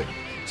shopping.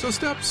 So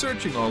stop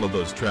searching all of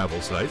those travel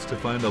sites to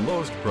find the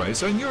lowest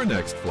price on your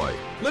next flight.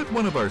 Let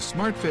one of our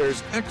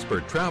SmartFares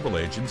expert travel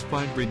agents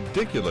find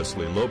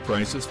ridiculously low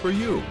prices for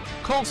you.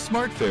 Call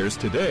SmartFares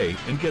today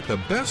and get the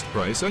best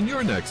price on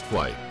your next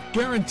flight.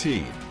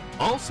 Guaranteed.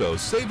 Also,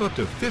 save up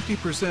to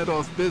 50%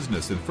 off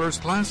business and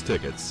first class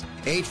tickets.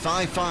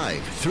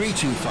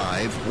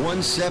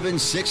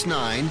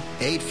 855-325-1769.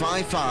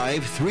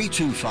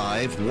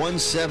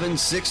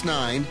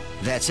 855-325-1769.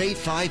 That's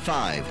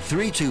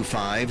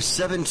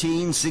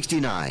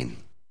 855-325-1769.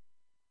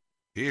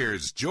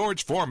 Here's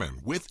George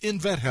Foreman with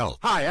InventHelp.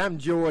 Hi, I'm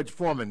George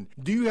Foreman.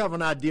 Do you have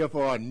an idea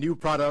for a new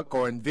product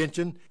or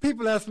invention?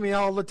 People ask me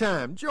all the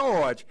time,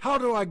 George, how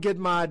do I get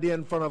my idea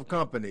in front of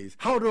companies?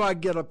 How do I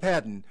get a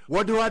patent?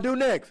 What do I do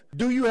next?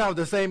 Do you have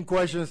the same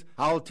questions?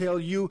 I'll tell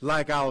you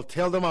like I'll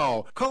tell them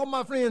all. Call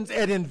my friends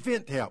at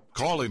InventHelp.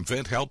 Call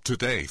InventHelp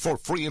today for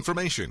free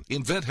information.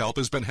 InventHelp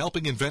has been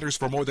helping inventors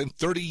for more than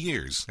 30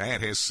 years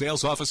and has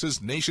sales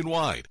offices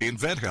nationwide.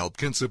 InventHelp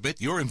can submit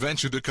your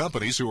invention to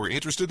companies who are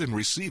interested in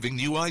receiving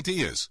new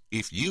ideas.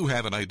 If you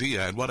have an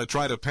idea and want to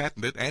try to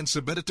patent it and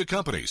submit it to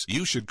companies,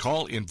 you should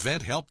call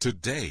InventHelp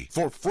today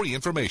for free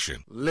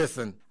information.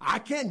 Listen, I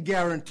can't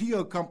guarantee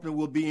a company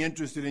will be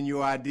interested in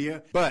your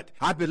idea, but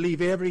I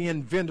believe every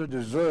inventor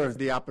deserves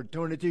the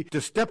opportunity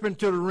to step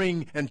into the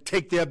ring and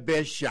take their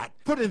best shot.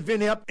 Put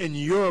InventHelp in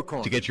your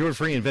corner. To get your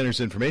free inventor's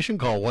information,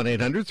 call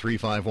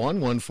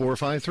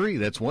 1-800-351-1453.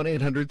 That's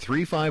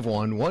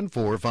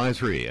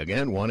 1-800-351-1453.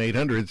 Again,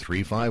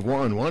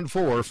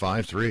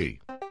 1-800-351-1453.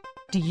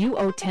 Do you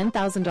owe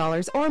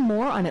 $10,000 or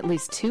more on at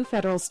least 2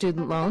 federal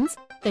student loans?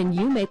 Then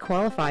you may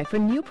qualify for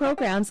new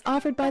programs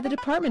offered by the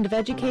Department of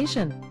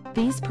Education.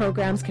 These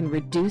programs can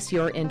reduce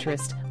your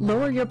interest,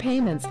 lower your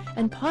payments,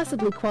 and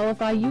possibly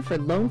qualify you for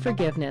loan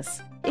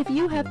forgiveness. If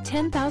you have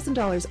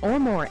 $10,000 or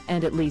more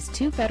and at least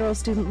 2 federal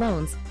student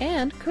loans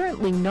and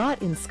currently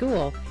not in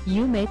school,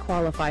 you may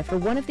qualify for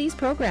one of these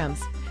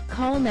programs.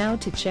 Call now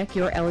to check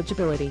your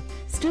eligibility.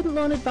 Student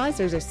loan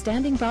advisors are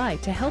standing by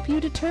to help you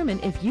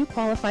determine if you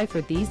qualify for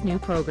these new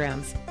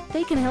programs.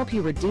 They can help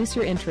you reduce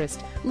your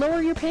interest,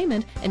 lower your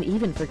payment, and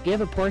even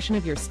forgive a portion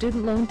of your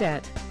student loan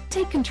debt.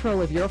 Take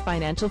control of your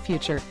financial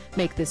future.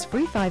 Make this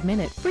free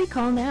 5-minute free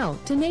call now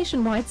to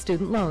Nationwide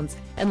Student Loans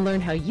and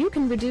learn how you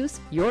can reduce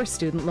your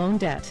student loan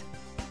debt.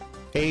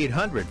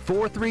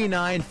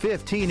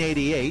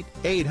 800-439-1588,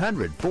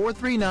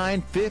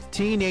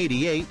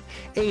 800-439-1588,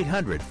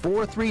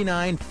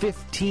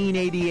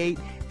 800-439-1588,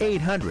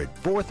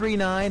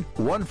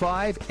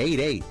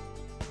 800-439-1588.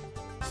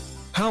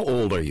 How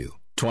old are you?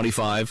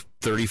 25,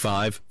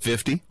 35,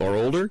 50, or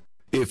older?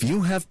 If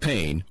you have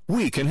pain,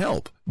 we can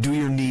help. Do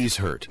your knees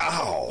hurt?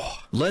 Ow!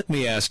 Let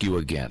me ask you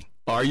again.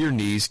 Are your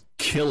knees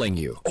killing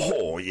you?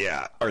 Oh,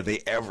 yeah. Are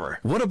they ever?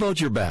 What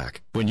about your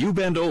back? When you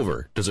bend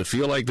over, does it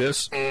feel like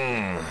this?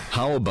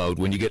 How about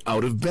when you get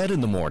out of bed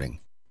in the morning?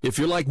 If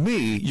you're like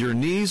me, your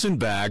knees and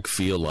back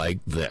feel like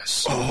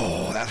this.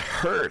 Oh, that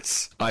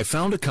hurts. I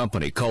found a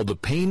company called the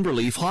Pain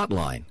Relief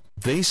Hotline.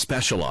 They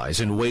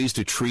specialize in ways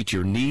to treat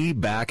your knee,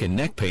 back, and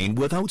neck pain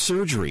without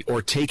surgery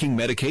or taking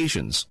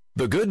medications.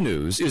 The good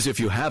news is if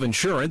you have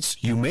insurance,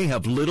 you may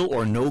have little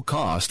or no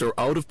cost or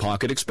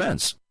out-of-pocket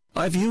expense.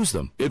 I've used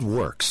them. It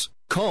works.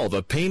 Call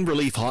the Pain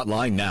Relief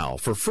Hotline now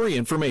for free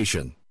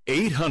information.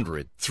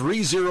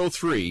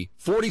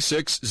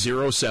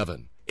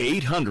 800-303-4607.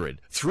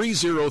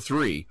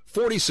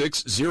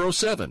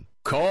 800-303-4607.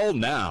 Call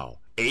now.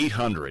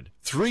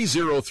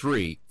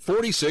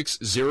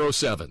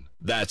 800-303-4607.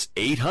 That's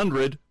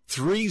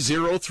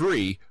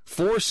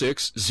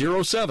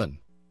 800-303-4607.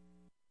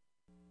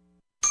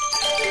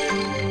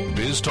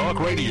 Biz Talk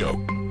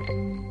Radio.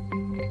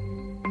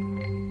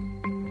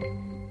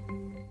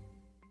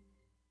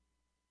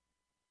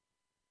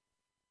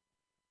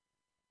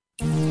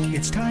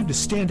 It's time to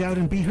stand out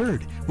and be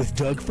heard with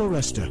Doug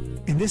Foresta.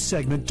 In this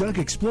segment, Doug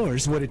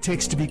explores what it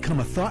takes to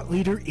become a thought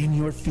leader in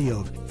your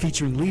field,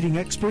 featuring leading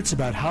experts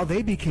about how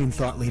they became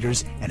thought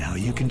leaders and how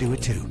you can do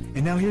it too.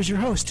 And now here's your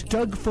host,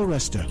 Doug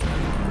Foresta.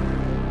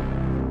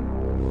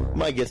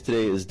 My guest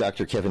today is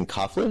Dr. Kevin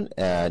Coughlin,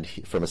 and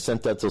from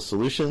Ascent Dental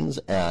Solutions,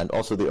 and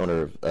also the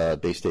owner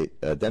of Bay State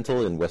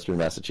Dental in Western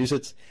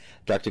Massachusetts.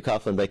 Dr.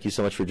 Coughlin, thank you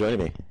so much for joining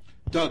me.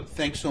 Doug,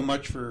 thanks so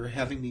much for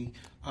having me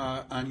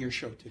on your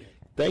show today.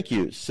 Thank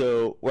you.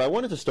 So where I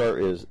wanted to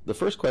start is the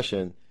first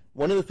question.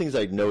 One of the things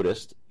I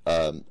noticed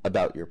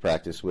about your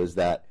practice was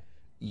that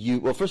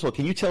well, first of all,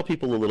 can you tell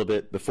people a little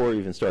bit, before we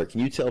even start,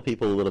 can you tell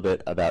people a little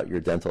bit about your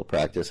dental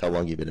practice, how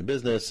long you've been in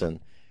business? And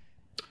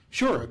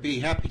Sure, I'd be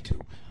happy to.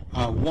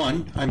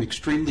 One, I'm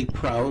extremely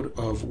proud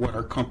of what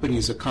our company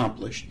has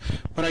accomplished,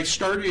 but I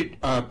started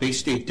Bay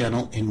State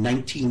Dental in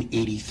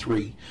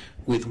 1983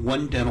 with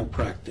one dental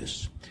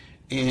practice.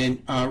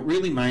 And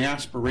really my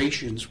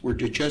aspirations were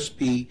to just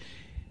be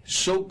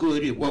so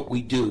good at what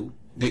we do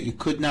that you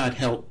could not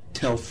help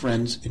tell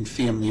friends and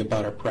family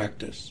about our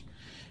practice.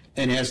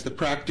 And as the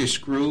practice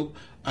grew,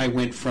 I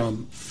went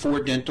from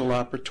 4 dental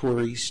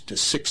operatories to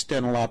 6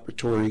 dental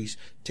operatories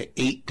to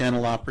 8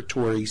 dental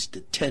operatories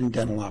to 10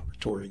 dental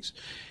operatories.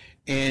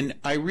 And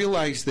I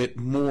realized that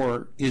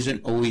more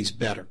isn't always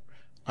better.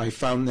 I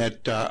found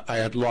that I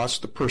had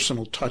lost the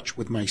personal touch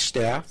with my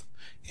staff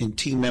and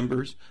team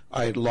members.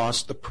 I had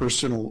lost the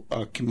personal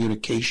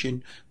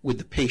communication with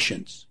the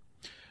patients.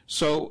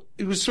 So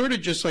it was sort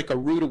of just like a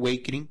rude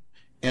awakening,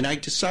 and I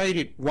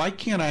decided, why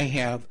can't I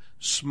have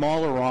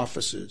smaller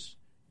offices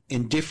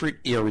in different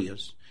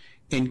areas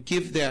and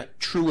give that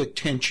true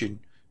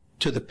attention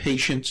to the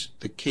patients,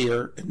 the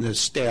care, and the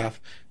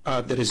staff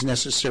that is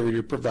necessary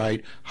to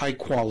provide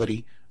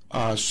high-quality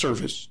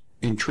service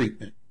and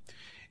treatment.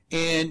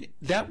 And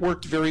that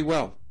worked very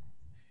well.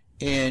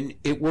 And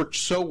it worked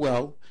so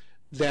well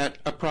that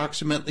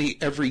approximately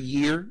every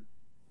year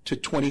to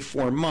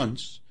 24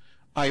 months,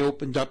 I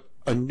opened up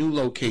a new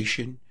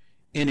location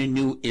in a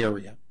new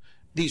area.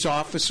 These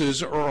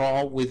offices are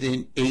all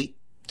within 8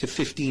 to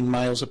 15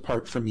 miles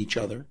apart from each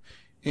other.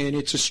 And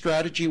it's a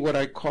strategy, what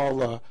I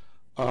call a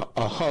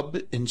hub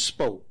and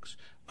spokes.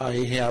 I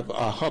have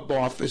a hub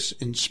office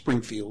in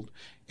Springfield,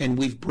 and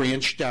we've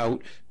branched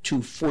out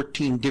to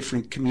 14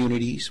 different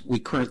communities. We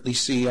currently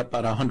see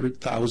about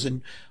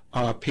 100,000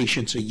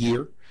 patients a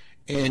year,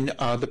 and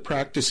the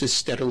practice has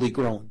steadily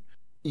grown.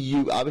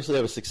 You obviously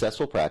have a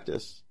successful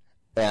practice,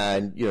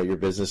 and your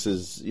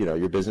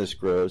business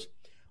grows.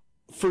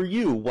 For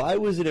you, why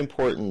was it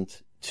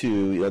important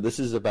to, this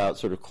is about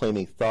sort of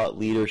claiming thought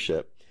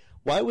leadership.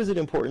 Why was it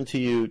important to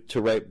you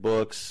to write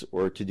books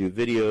or to do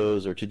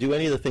videos or to do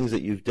any of the things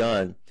that you've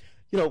done?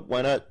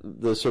 Why not,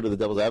 the sort of the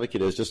devil's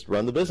advocate is just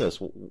run the business?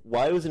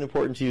 Why was it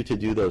important to you to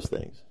do those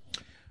things?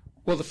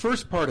 Well, the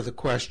first part of the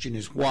question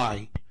is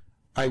why.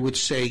 I would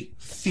say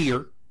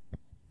fear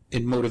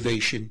and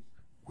motivation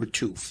were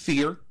two.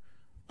 Fear,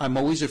 I'm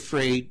always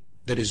afraid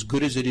that as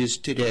good as it is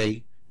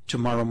today,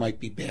 tomorrow might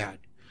be bad.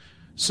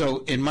 So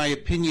in my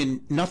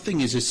opinion,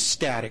 nothing is as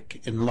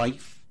static in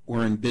life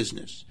or in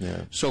business.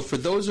 Yeah. So for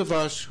those of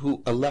us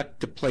who elect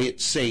to play it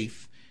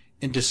safe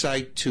and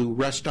decide to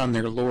rest on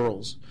their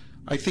laurels,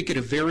 I think in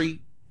a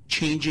very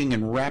changing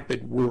and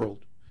rapid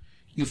world,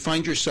 you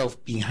find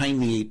yourself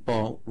behind the 8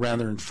 ball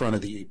rather in front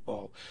of the 8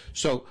 ball.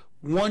 So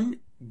one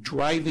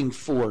driving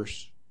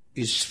force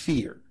is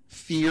fear.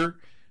 Fear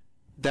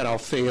that I'll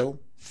fail,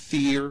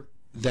 fear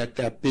that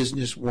that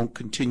business won't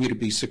continue to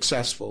be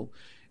successful.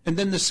 And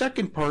then the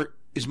second part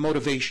is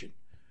motivation.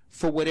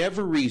 For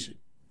whatever reason,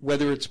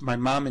 whether it's my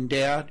mom and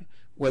dad,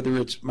 whether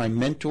it's my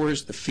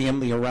mentors, the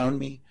family around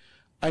me,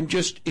 I'm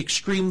just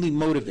extremely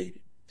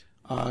motivated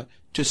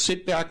to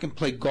sit back and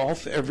play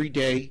golf every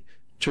day,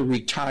 to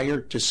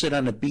retire, to sit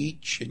on a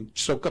beach and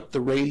soak up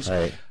the rays.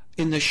 Right.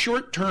 In the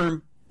short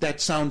term, that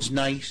sounds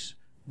nice,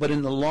 but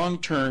in the long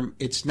term,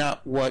 it's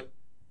not what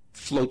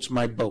floats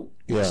my boat.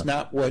 It's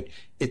not what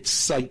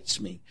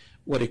excites me.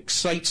 What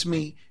excites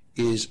me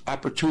is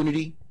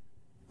opportunity,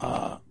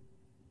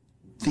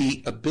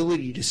 the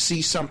ability to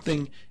see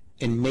something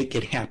and make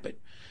it happen.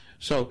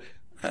 So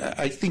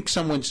I think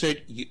someone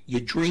said you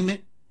dream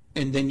it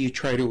and then you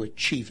try to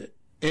achieve it.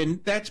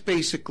 And that's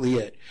basically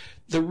it.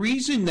 The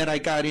reason that I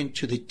got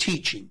into the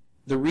teaching,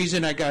 the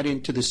reason I got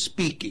into the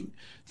speaking,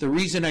 the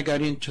reason I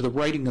got into the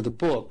writing of the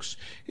books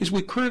is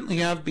we currently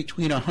have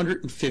between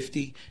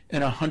 150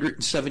 and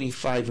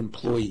 175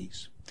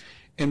 employees.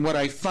 And what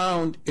I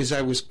found is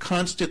I was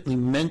constantly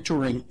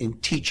mentoring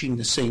and teaching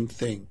the same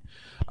thing.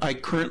 I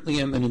currently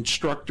am an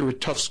instructor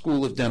at Tufts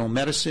School of Dental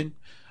Medicine.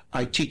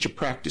 I teach a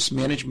practice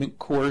management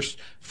course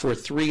for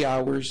 3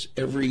 hours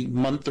every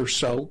month or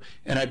so,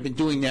 and I've been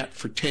doing that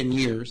for 10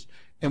 years.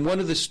 And one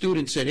of the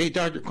students said, "Hey,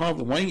 Dr.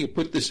 Carlin, why don't you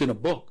put this in a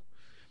book?"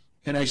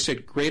 And I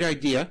said, "Great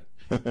idea."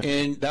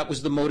 And that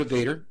was the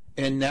motivator,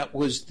 and that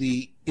was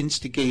the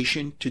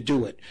instigation to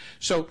do it.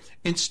 So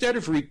instead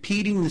of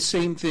repeating the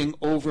same thing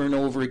over and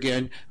over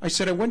again, I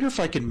said, I wonder if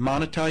I can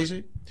monetize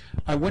it.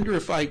 I wonder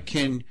if I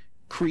can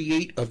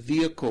create a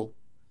vehicle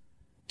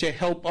to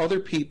help other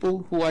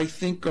people who I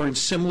think are in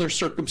similar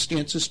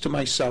circumstances to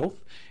myself.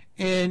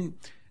 And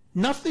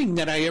nothing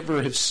that I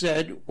ever have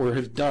said or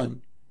have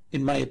done,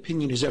 in my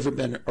opinion, has ever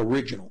been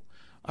original.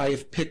 I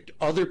have picked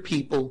other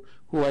people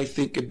who I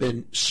think have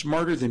been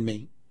smarter than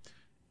me,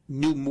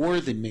 knew more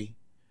than me,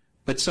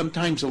 but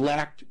sometimes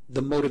lacked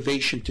the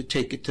motivation to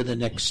take it to the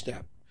next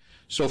step.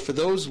 So for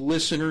those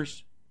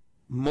listeners,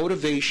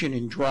 motivation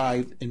and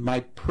drive, in my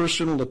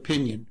personal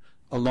opinion,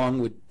 along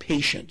with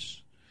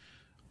patience,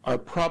 are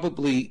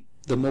probably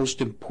the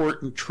most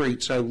important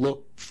traits I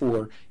look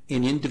for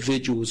in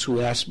individuals who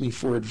ask me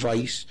for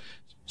advice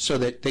so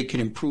that they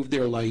can improve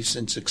their lives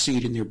and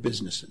succeed in their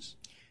businesses.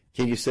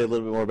 Can you say a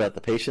little bit more about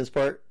the patience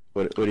part?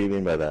 What do you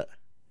mean by that?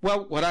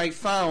 Well, what I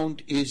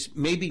found is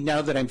maybe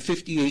now that I'm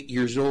 58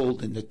 years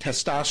old and the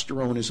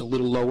testosterone is a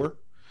little lower,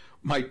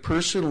 my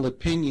personal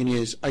opinion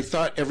is I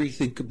thought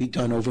everything could be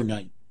done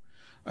overnight.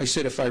 I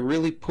said if I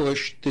really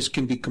push, this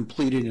can be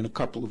completed in a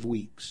couple of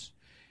weeks.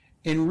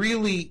 And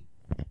really,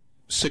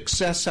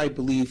 success, I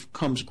believe,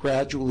 comes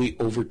gradually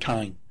over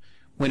time.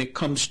 When it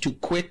comes too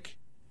quick,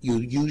 you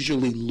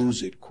usually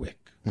lose it quick.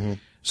 Mm-hmm.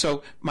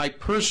 So my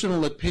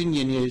personal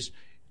opinion is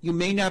you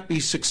may not be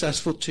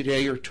successful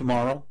today or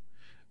tomorrow,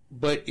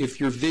 but if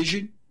your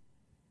vision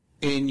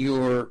and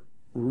your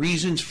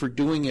reasons for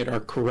doing it are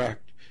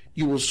correct,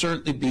 you will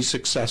certainly be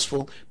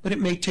successful, but it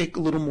may take a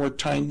little more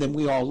time than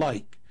we all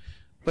like.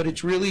 But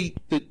it's really,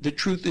 the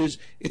truth is,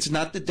 it's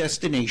not the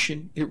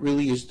destination, it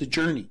really is the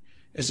journey.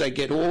 As I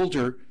get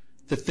older,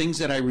 the things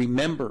that I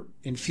remember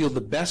and feel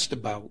the best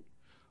about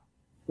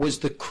was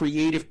the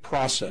creative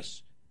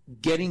process,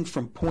 getting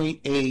from point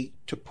A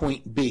to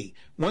point B.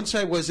 Once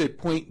I was at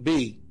point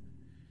B,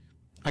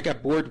 I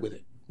got bored with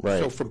it. Right.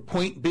 So from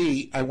point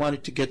B, I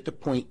wanted to get to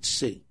point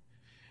C.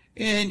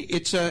 And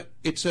it's a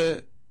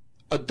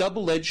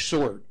double-edged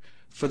sword.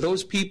 For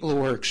those people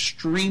who are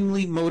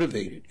extremely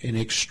motivated and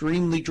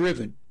extremely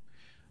driven,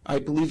 I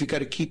believe you got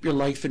to keep your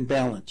life in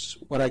balance,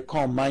 what I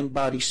call mind,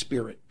 body,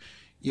 spirit.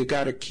 You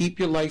got to keep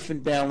your life in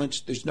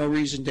balance. There's no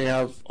reason to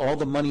have all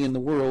the money in the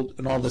world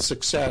and all the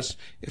success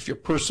if your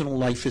personal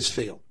life has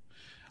failed.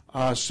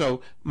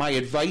 So my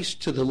advice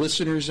to the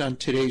listeners on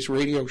today's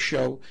radio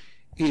show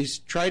is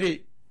try to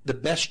the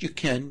best you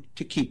can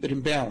to keep it in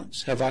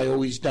balance. Have I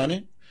always done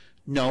it?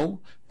 No,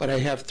 but I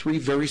have 3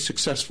 very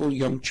successful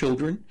young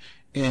children,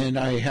 and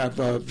I have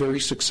a very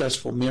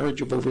successful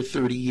marriage of over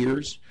 30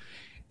 years.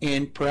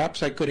 And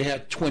perhaps I could have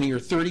had 20 or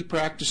 30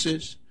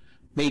 practices,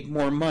 made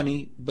more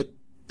money, but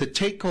the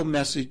take-home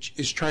message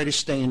is try to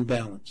stay in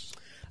balance.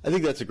 I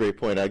think that's a great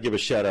point. I give a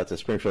shout-out to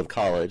Springfield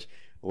College,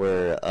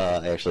 where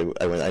I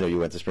know you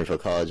went to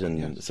Springfield College,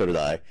 and yes. So did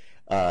I.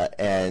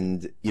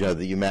 And, you know,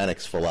 the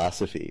Humanics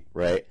philosophy,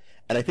 right?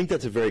 And I think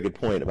that's a very good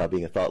point about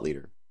being a thought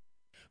leader.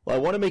 Well, I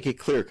want to make it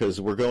clear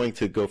because we're going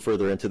to go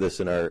further into this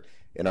in our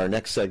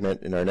next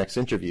segment, in our next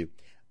interview.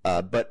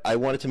 But I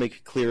wanted to make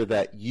it clear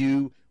that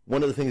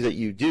one of the things that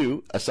you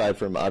do, aside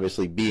from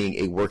obviously being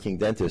a working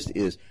dentist,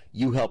 is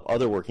you help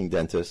other working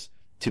dentists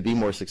to be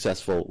more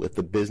successful with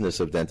the business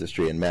of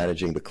dentistry and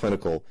managing the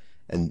clinical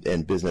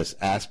and business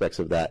aspects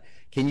of that.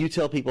 Can you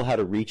tell people how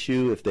to reach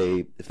you if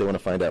they want to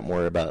find out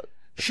more about?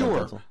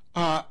 Sure.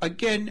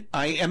 Again,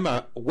 I am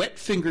a wet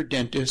finger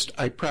dentist.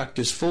 I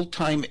practice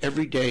full-time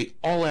every day,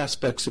 all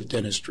aspects of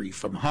dentistry,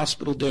 from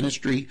hospital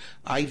dentistry,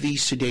 IV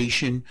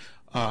sedation,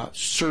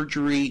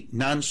 surgery,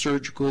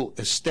 non-surgical,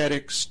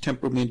 aesthetics,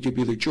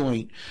 temporomandibular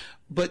joint.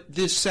 But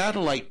this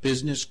satellite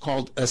business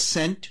called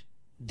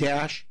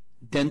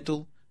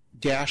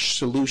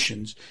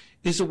Ascent-Dental-Solutions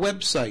is a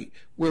website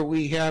where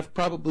we have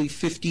probably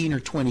 15 or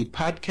 20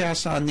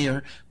 podcasts on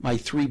there. My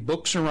 3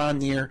 books are on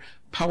there,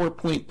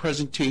 PowerPoint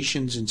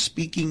presentations and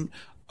speaking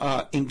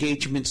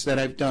engagements that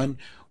I've done,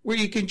 where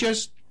you can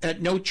just,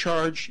 at no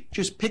charge,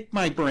 just pick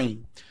my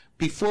brain.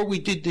 Before we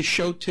did this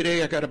show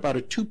today, I got about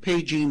a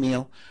 2-page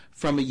email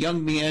from a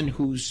young man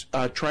who's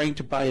trying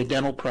to buy a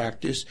dental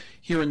practice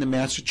here in the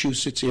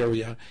Massachusetts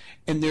area.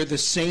 And they're the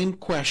same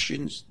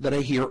questions that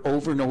I hear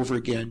over and over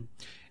again.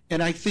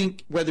 And I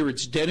think whether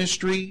it's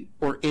dentistry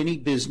or any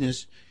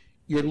business,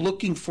 you're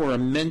looking for a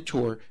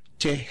mentor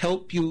to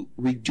help you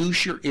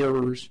reduce your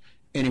errors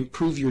and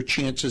improve your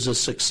chances of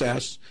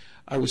success.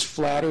 I was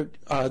flattered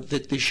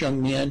that this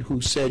young man, who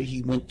said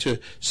he went to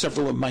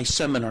several of my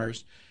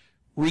seminars,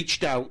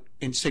 reached out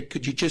and said,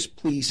 could you just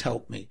please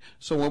help me?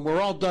 So when we're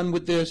all done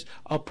with this,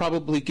 I'll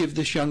probably give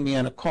this young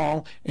man a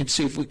call and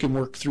see if we can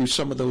work through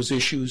some of those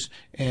issues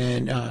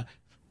and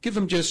give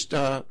him just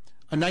a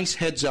nice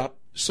heads up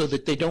so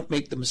that they don't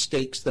make the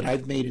mistakes that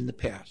I've made in the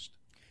past.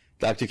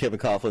 Dr. Kevin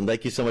Coughlin,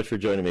 thank you so much for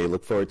joining me.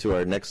 Look forward to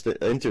our next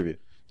interview.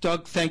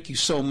 Doug, thank you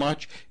so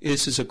much.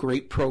 This is a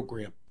great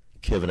program.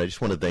 Kevin, I just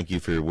want to thank you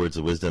for your words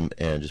of wisdom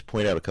and just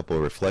point out a couple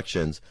of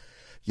reflections.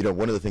 You know,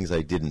 one of the things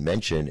I didn't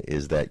mention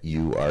is that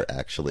you are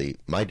actually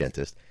my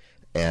dentist.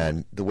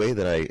 And the way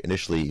that I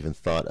initially even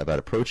thought about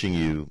approaching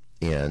you,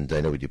 and I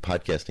know we do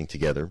podcasting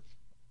together,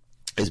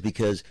 is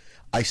because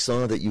I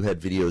saw that you had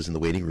videos in the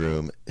waiting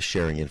room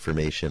sharing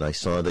information. I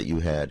saw that you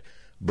had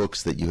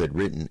books that you had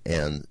written.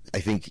 And I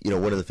think, you know,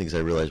 one of the things I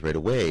realized right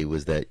away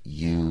was that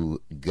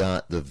you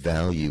got the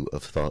value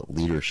of thought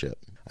leadership.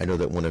 I know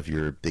that one of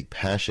your big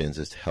passions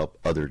is to help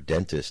other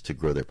dentists to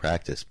grow their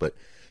practice. But,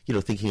 you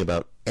know, thinking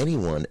about any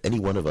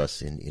one of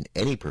us in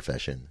any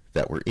profession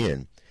that we're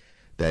in,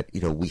 that, you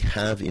know, we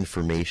have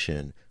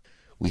information,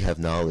 we have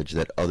knowledge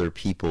that other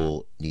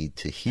people need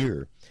to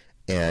hear.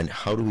 And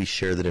how do we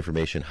share that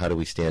information? How do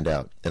we stand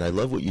out? And I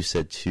love what you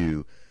said,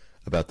 too,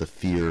 about the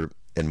fear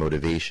and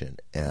motivation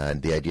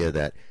and the idea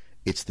that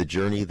it's the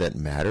journey that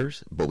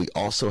matters, but we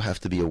also have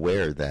to be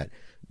aware that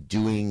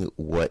doing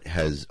what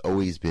has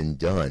always been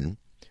done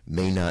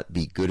may not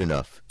be good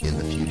enough in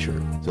the future.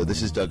 So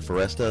this is Doug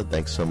Foresta.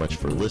 Thanks so much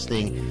for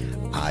listening.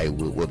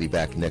 We'll be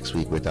back next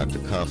week with Dr.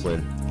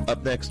 Coughlin.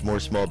 Up next,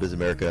 more Small Biz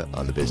America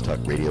on the Biz Talk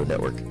Radio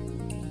Network.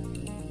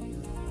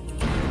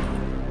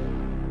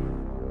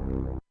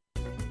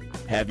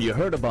 Have you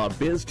heard about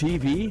Biz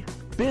TV?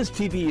 Biz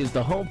TV is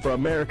the home for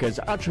America's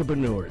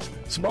entrepreneurs,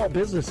 small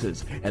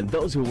businesses, and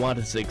those who want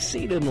to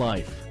succeed in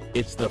life.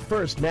 It's the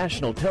first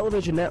national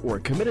television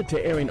network committed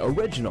to airing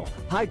original,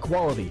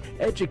 high-quality,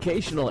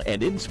 educational,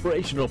 and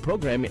inspirational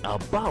programming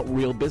about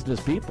real business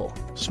people.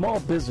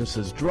 Small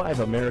businesses drive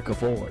America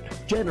forward,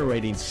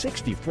 generating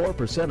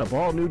 64% of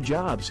all new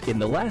jobs in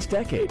the last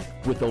decade.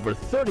 With over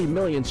 30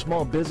 million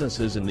small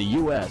businesses in the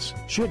U.S.,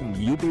 shouldn't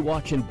you be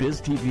watching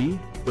Biz TV?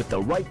 With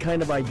the right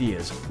kind of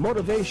ideas,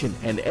 motivation,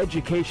 and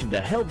education to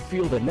help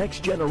fuel the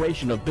next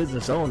generation of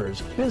business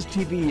owners, Biz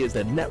TV is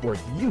the network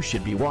you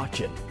should be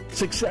watching.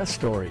 Success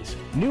stories,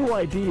 new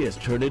ideas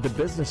turned into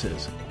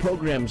businesses,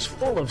 programs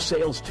full of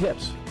sales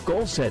tips,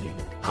 goal setting,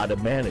 how to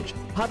manage,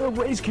 how to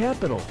raise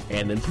capital,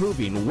 and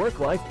improving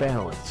work-life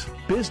balance.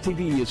 Biz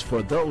TV is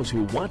for those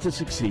who want to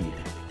succeed.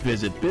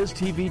 Visit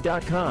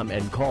biztv.com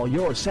and call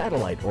your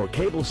satellite or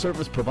cable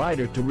service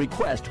provider to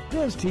request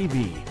Biz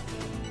TV.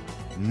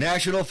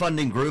 National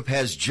Funding Group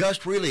has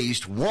just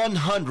released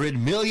 $100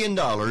 million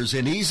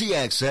in easy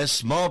access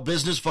small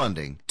business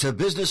funding to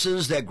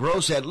businesses that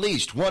gross at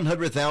least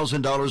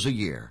 $100,000 a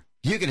year.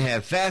 You can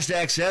have fast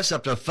access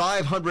up to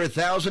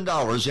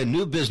 $500,000 in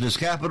new business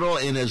capital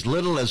in as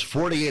little as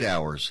 48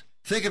 hours.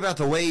 Think about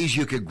the ways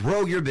you could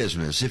grow your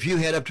business if you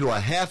had up to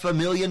a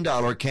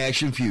 $500,000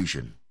 cash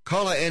infusion.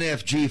 Call a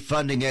NFG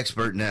funding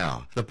expert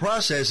now. The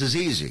process is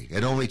easy.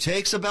 It only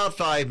takes about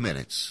 5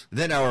 minutes.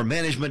 Then our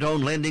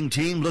management-owned lending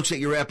team looks at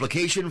your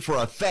application for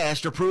a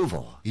fast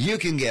approval. You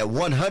can get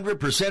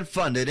 100%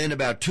 funded in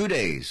about 2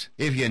 days.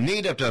 If you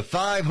need up to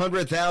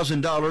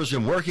 $500,000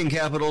 in working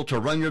capital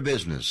to run your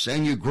business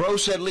and you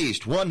gross at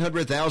least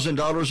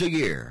 $100,000 a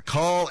year,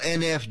 call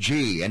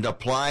NFG and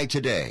apply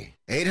today.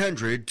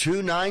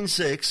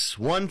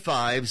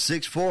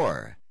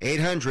 800-296-1564.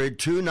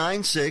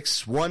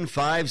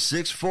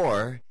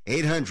 800-296-1564.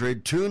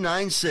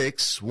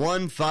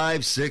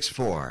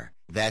 800-296-1564.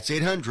 That's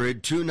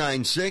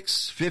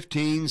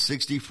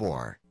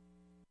 800-296-1564.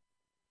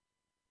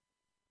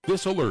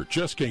 This alert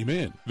just came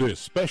in. This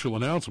special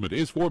announcement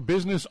is for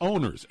business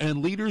owners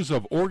and leaders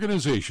of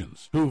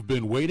organizations who've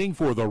been waiting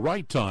for the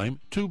right time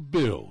to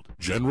build.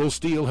 General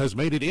Steel has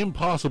made it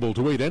impossible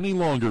to wait any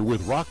longer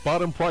with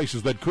rock-bottom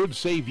prices that could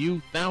save you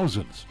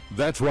thousands.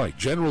 That's right,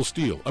 General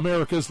Steel,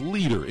 America's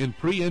leader in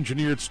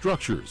pre-engineered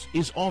structures,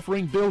 is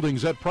offering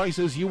buildings at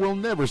prices you will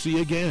never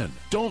see again.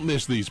 Don't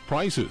miss these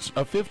prices.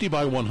 A 50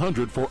 by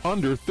 100 for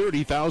under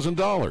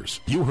 $30,000.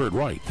 You heard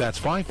right. That's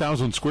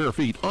 5,000 square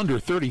feet under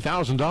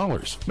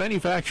 $30,000.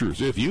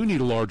 Manufacturers, if you need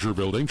a larger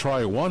building,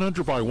 try a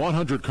 100 by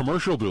 100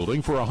 commercial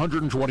building for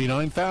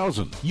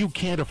 $129,000. You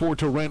can't afford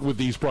to rent with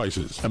these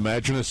prices.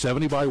 Imagine a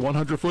 70 by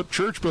 100 foot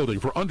church building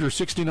for under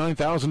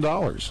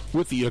 $69,000.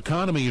 With the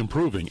economy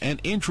improving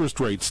and interest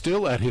rates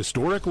still at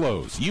historic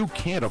lows, you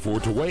can't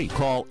afford to wait.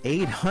 Call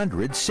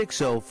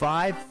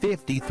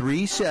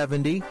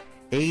 800-605-5370.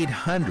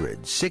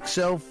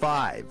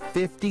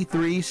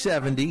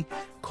 800-605-5370.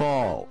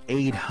 Call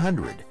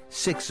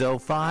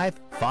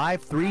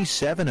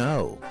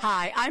 800-605-5370.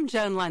 Hi, I'm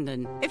Joan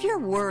London. If you're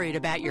worried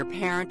about your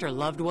parent or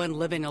loved one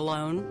living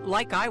alone,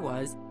 like I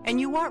was,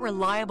 and you want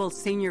reliable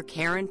senior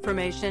care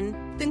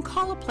information, then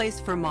call A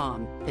Place for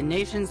Mom, the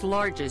nation's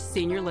largest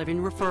senior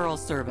living referral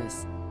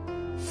service.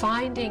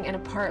 Finding an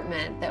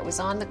apartment that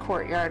was on the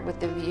courtyard with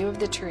the view of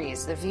the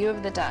trees, the view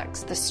of the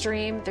ducks, the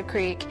stream, the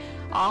creek,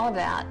 all of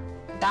that,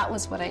 that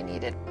was what I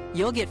needed.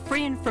 You'll get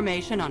free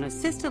information on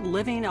assisted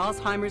living,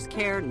 Alzheimer's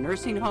care,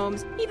 nursing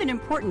homes, even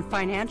important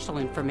financial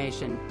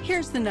information.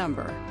 Here's the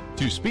number.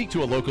 To speak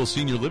to a local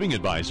senior living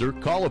advisor,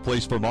 call A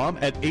Place for Mom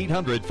at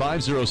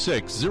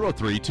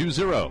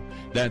 800-506-0320.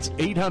 That's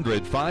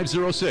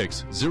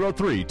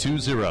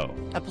 800-506-0320.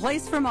 A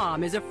Place for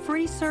Mom is a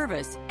free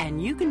service,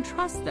 and you can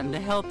trust them to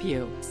help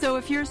you. So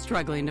if you're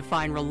struggling to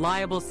find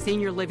reliable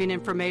senior living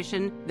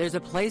information, there's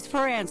a place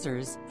for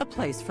answers, A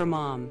Place for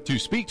Mom. To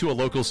speak to a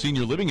local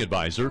senior living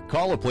advisor,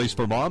 call A Place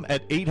for Mom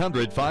at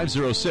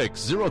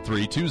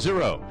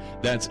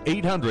 800-506-0320. That's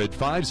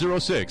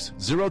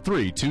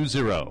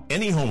 800-506-0320.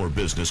 Any home or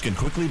business can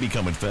quickly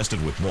become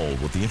infested with mold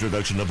with the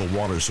introduction of a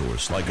water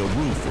source like a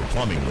roof or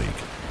plumbing leak.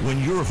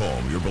 When your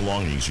home, your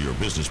belongings, or your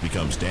business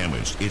becomes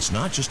damaged, it's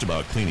not just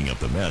about cleaning up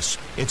the mess,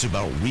 it's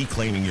about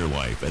reclaiming your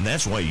life, and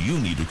that's why you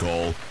need to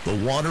call the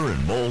Water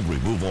and Mold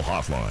Removal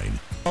Hotline.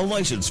 A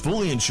licensed,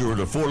 fully insured,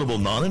 affordable,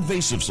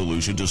 non-invasive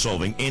solution to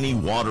solving any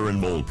water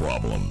and mold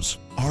problems.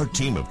 Our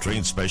team of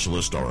trained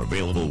specialists are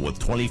available with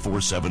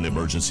 24/7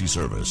 emergency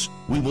service.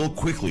 We will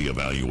quickly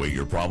evaluate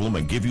your problem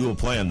and give you a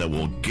plan that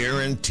will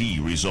guarantee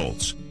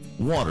results.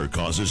 Water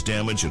causes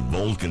damage and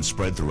mold can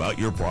spread throughout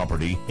your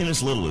property in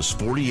as little as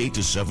 48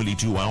 to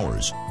 72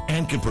 hours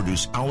and can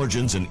produce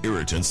allergens and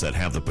irritants that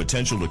have the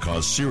potential to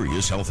cause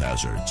serious health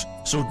hazards.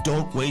 So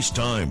don't waste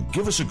time.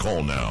 Give us a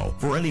call now.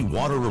 For any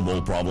water or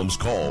mold problems,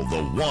 call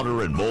the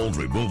Water and Mold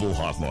Removal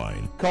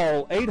Hotline.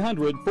 Call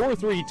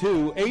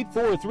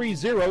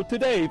 800-432-8430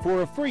 today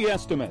for a free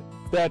estimate.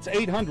 That's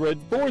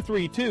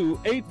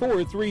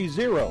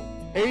 800-432-8430.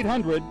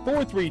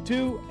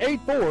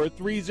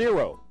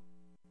 800-432-8430.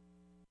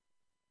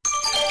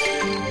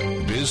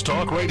 Biz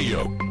Talk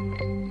Radio.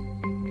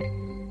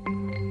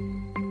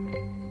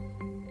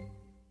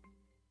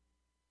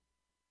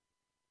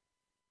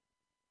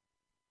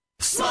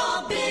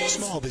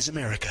 Smallbiz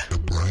America.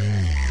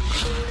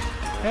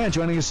 And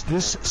joining us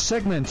this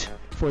segment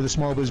for the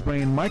Smallbiz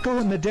Brain, Michael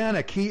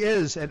Medanek. He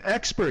is an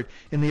expert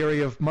in the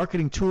area of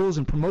marketing tools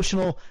and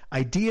promotional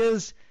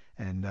ideas,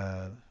 and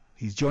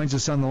he joins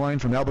us on the line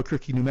from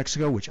Albuquerque, New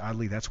Mexico, which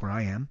oddly that's where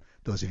I am.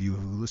 Those of you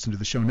who listen to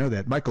the show know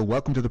that. Michael,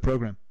 welcome to the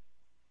program.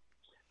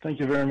 Thank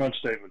you very much,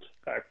 David.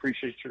 I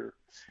appreciate your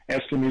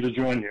asking me to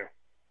join you.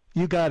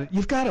 You've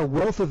got a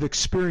wealth of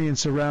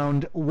experience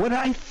around what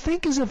I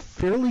think is a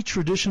fairly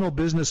traditional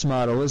business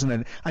model, isn't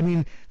it? I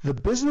mean, the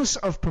business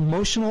of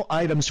promotional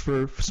items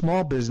for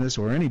small business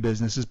or any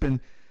business has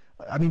been,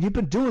 I mean, you've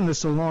been doing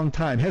this a long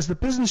time. Has the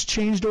business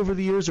changed over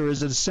the years, or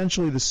is it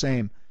essentially the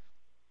same?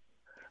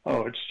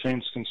 Oh, it's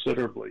changed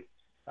considerably.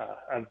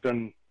 I've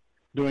been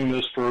doing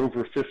this for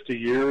over 50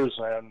 years,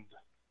 and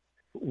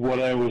what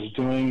I was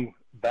doing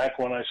back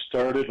when I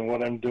started and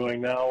what I'm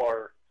doing now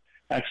are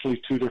actually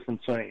two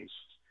different things.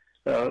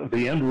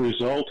 The end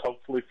result,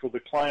 hopefully for the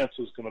clients,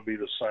 is going to be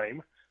the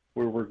same,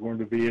 where we're going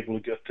to be able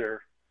to get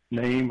their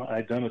name,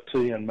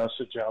 identity, and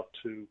message out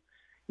to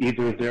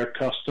either their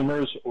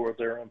customers or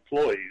their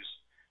employees.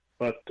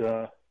 But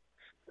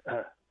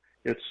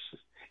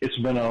it's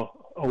been a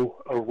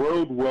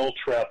road well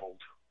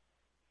traveled.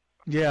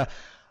 Yeah.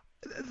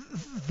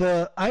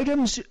 The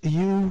items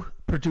you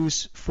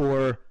produce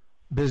for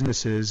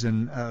businesses,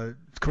 and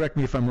correct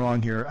me if I'm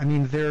wrong here, I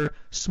mean, they're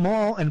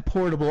small and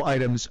portable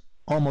items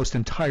almost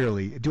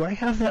entirely. Do I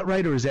have that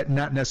right, or is that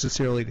not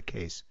necessarily the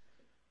case?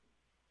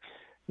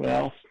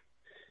 Well,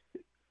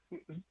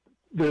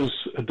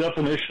 there's a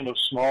definition of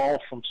small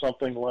from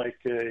something like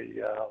a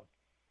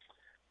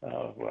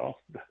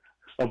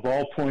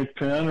ballpoint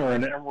pen or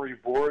an emery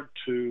board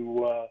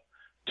to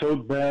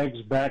tote bags,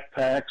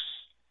 backpacks,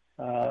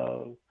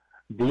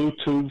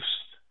 Bluetooths,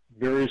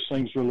 various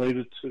things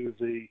related to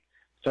the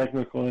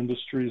technical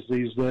industries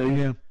these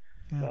days.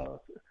 Yeah.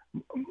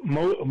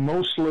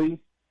 Mostly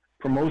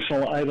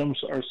promotional items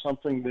are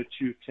something that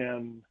you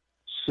can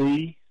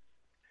see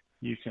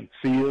you can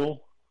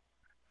feel,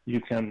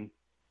 you can,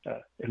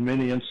 in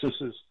many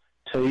instances,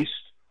 taste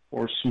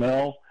or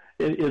smell.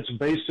 It's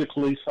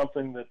basically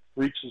something that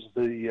reaches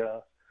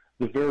the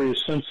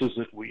various senses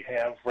that we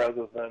have,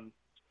 rather than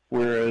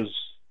whereas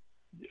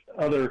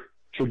other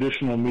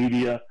traditional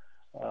media,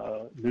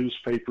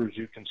 newspapers,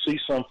 you can see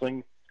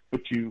something,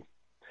 but you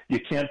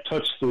can't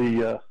touch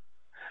the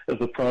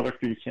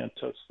product, or you can't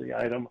touch the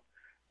item.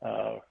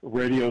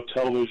 Radio,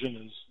 television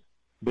is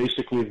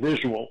basically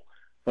visual,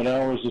 but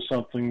ours is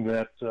something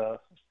that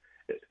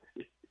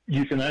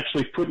you can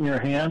actually put in your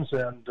hands,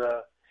 and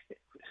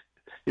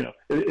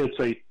it's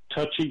a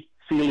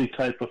touchy-feely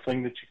type of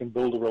thing that you can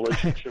build a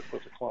relationship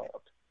with the client.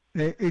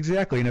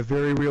 Exactly, in a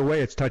very real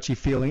way, it's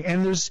touchy-feely.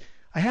 And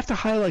I have to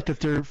highlight that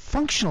they're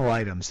functional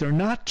items. They're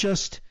not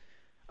just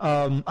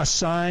a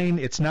sign.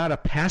 It's not a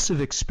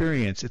passive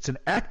experience. It's an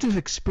active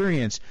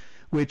experience,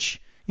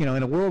 which, in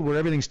a world where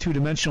everything's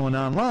two-dimensional and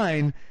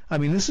online, I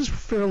mean, this is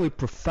fairly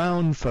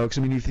profound, folks.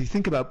 I mean, if you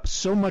think about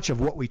so much of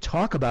what we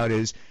talk about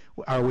is,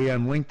 are we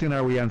on LinkedIn?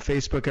 Are we on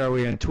Facebook? Are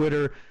we on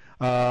Twitter?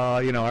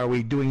 Are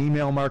we doing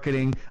email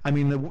marketing? I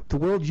mean, the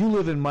world you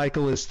live in,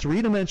 Michael, is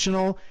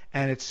three-dimensional,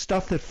 and it's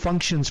stuff that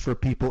functions for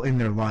people in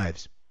their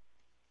lives.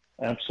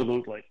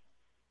 Absolutely.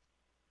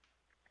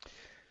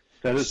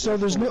 That is so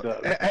there's no,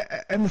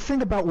 and the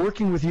thing about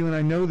working with you, and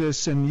I know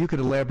this, and you could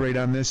elaborate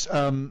on this.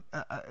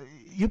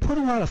 You put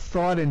a lot of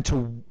thought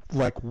into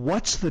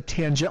what's the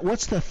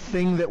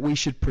thing that we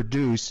should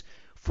produce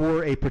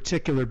for a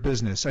particular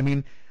business. I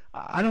mean,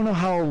 I don't know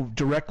how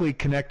directly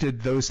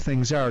connected those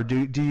things are.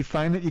 Do you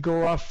find that you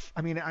go off?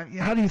 I mean,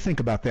 how do you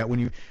think about that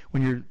when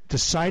you're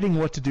deciding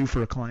what to do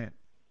for a client?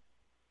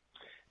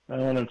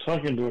 When I'm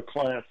talking to a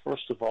client,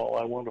 first of all,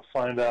 I want to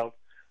find out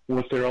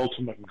what their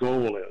ultimate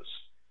goal is.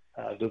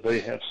 Do they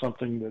have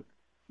something that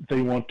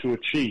they want to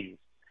achieve?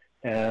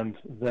 And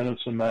then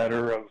it's a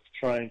matter of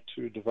trying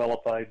to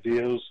develop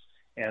ideas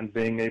and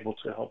being able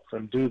to help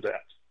them do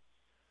that.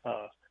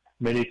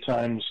 Many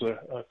times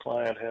a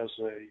client has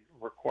a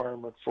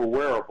requirement for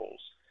wearables,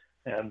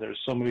 and there's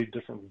so many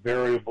different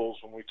variables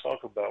when we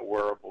talk about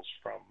wearables,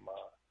 from,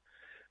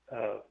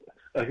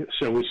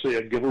 shall we say,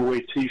 a giveaway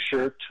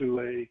T-shirt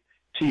to a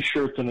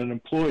T-shirt that an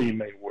employee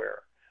may wear.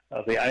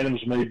 The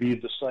items may be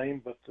the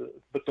same, but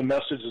the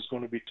message is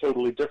going to be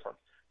totally different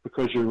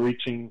because you're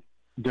reaching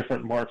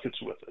different markets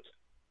with it.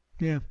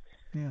 Yeah.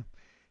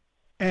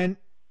 And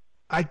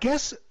I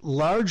guess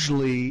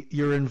largely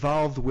you're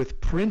involved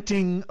with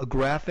printing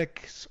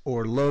graphics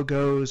or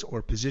logos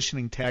or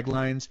positioning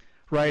taglines,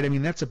 right? I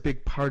mean, that's a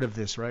big part of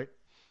this, right?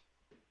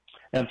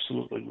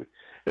 Absolutely.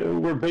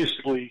 We're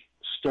basically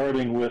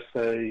starting with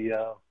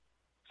a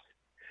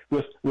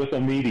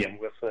medium,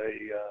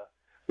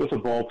 with a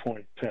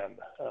ballpoint pen.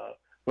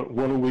 But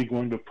what are we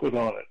going to put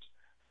on it?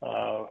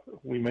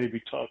 We may be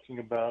talking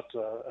about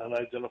an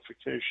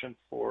identification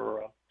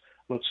for,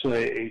 let's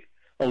say,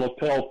 a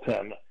lapel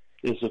pen.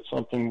 Is it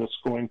something that's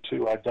going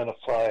to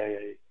identify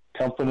a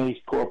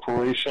company,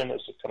 corporation?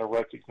 Is it going to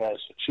recognize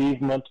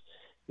achievement?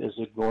 Is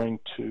it going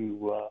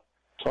to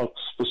talk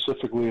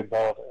specifically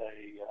about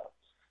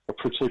a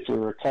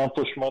particular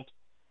accomplishment?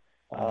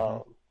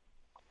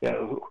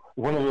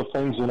 One of the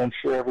things that I'm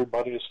sure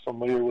everybody is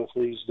familiar with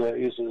these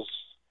days is,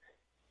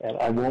 and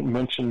I won't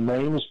mention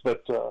names,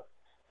 but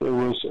there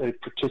was a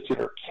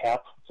particular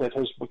cap that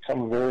has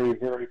become very,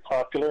 very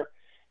popular,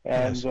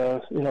 and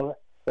yes.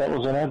 That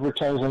was an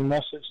advertising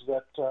message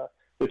that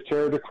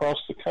carried across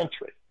the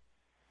country.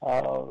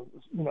 A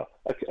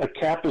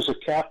cap is a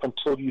cap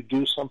until you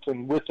do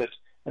something with it,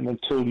 and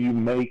until you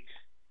make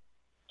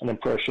an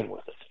impression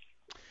with it.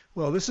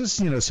 Well, this is,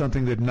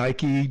 something that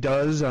Nike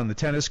does on the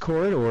tennis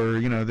court, or,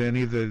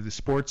 any of the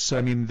sports.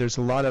 I mean, there's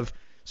a lot of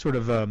sort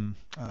of,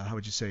 how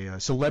would you say,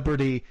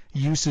 celebrity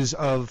uses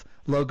of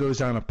logos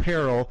on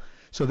apparel.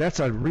 So that's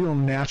a real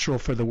natural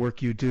for the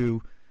work you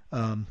do,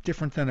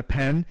 different than a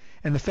pen.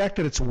 And the fact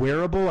that it's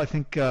wearable, I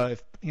think,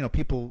 if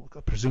people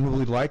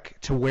presumably like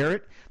to wear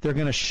it, they're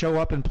going to show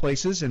up in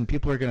places and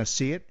people are going to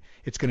see it.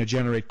 It's going to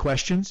generate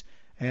questions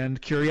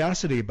and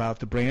curiosity about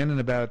the brand and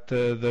about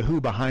the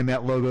who behind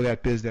that logo,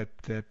 that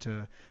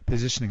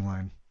positioning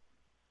line.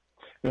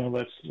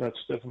 That's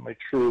definitely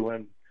true.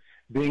 And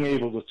being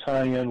able to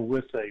tie in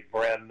with a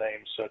brand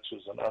name such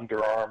as an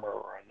Under Armour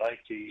or a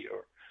Nike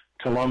or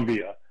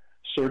Columbia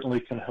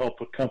certainly can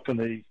help a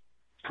company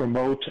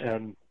promote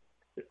and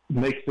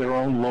make their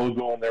own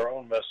logo and their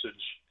own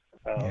message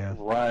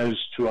rise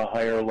to a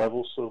higher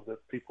level, so that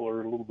people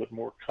are a little bit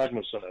more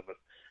cognizant of it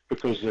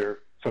because they're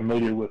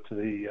familiar with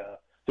the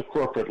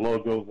corporate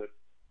logo that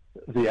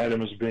the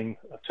item is being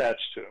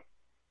attached to.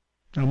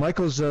 Now,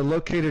 Michael's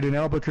located in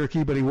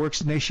Albuquerque, but he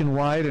works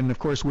nationwide, and of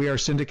course we are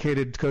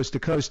syndicated coast to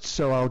coast,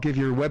 so I'll give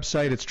your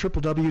website. It's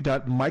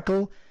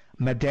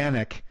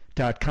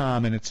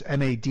www.michaelmadanik.com, and it's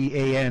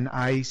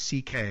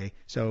M-A-D-A-N-I-C-K,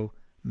 so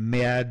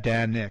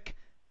Madanik,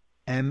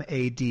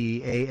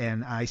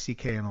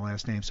 M-A-D-A-N-I-C-K on the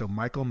last name, so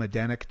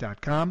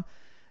michaelmadanik.com,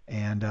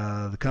 and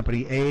the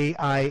company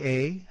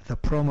AIA, the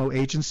promo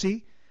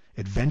agency,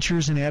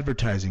 Adventures in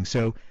Advertising.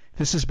 So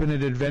This has been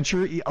an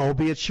adventure,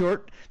 albeit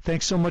short.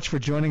 Thanks so much for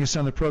joining us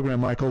on the program,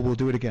 Michael. We'll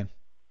do it again.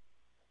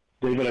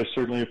 David, I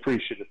certainly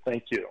appreciate it.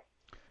 Thank you.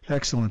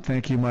 Excellent.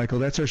 Thank you, Michael.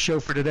 That's our show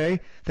for today.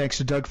 Thanks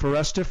to Doug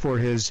Foresta for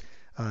his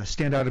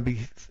Stand Out to Be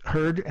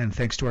Heard, and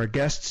thanks to our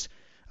guests,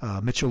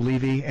 Mitchell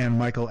Levy and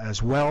Michael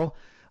as well.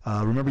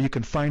 Remember, you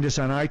can find us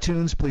on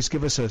iTunes. Please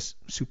give us a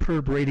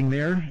superb rating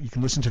there. You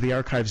can listen to the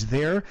archives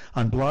there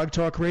on Blog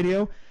Talk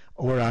Radio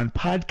or on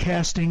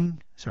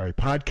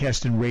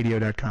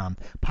podcastandradio.com,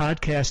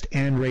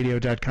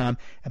 podcastandradio.com.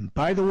 And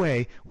by the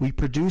way, we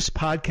produce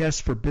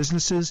podcasts for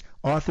businesses,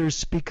 authors,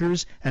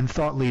 speakers, and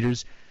thought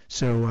leaders.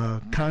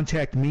 So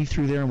contact me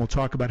through there, and we'll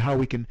talk about how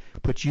we can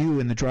put you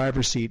in the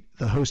driver's seat,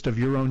 the host of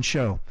your own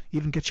show,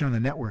 even get you on the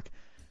network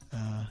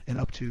in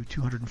up to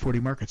 240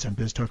 markets on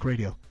Biz Talk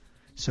Radio.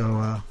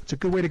 So it's a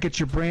good way to get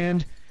your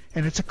brand,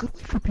 and it's a good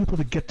way for people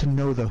to get to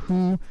know the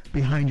who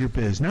behind your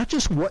biz, not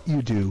just what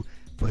you do,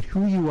 but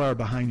who you are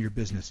behind your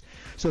business.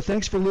 So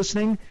thanks for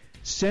listening.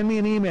 Send me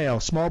an email,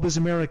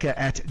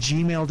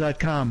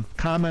 smallbizamerica@gmail.com.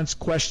 Comments,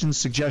 questions,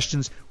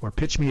 suggestions, or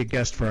pitch me a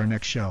guest for our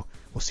next show.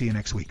 We'll see you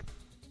next week.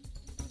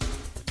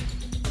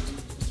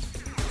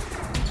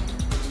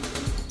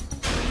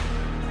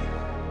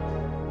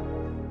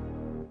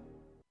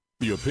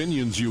 The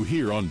opinions you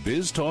hear on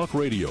Biz Talk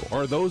Radio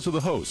are those of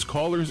the hosts,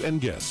 callers,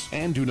 and guests,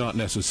 and do not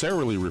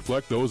necessarily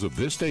reflect those of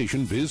this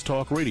station, Biz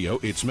Talk Radio,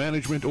 its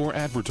management, or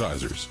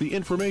advertisers. The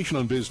information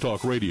on Biz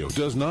Talk Radio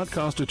does not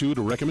constitute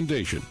a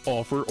recommendation,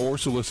 offer, or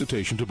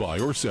solicitation to buy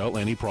or sell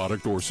any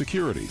product or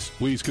securities.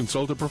 Please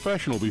consult a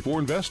professional before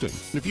investing.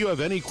 If you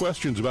have any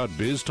questions about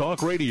Biz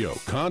Talk Radio,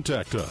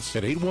 contact us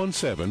at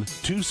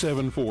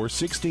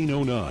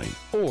 817-274-1609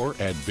 or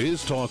at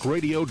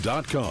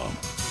biztalkradio.com.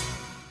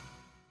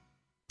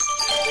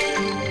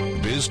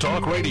 Biz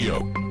Talk Radio.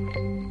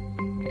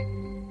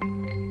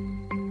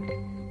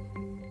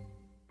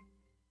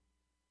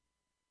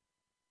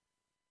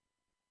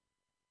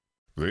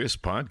 This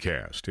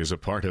podcast is a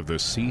part of the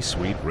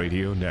C-Suite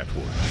Radio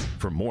Network.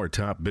 For more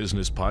top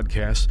business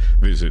podcasts,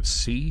 visit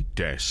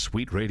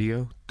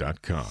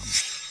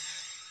c-suiteradio.com.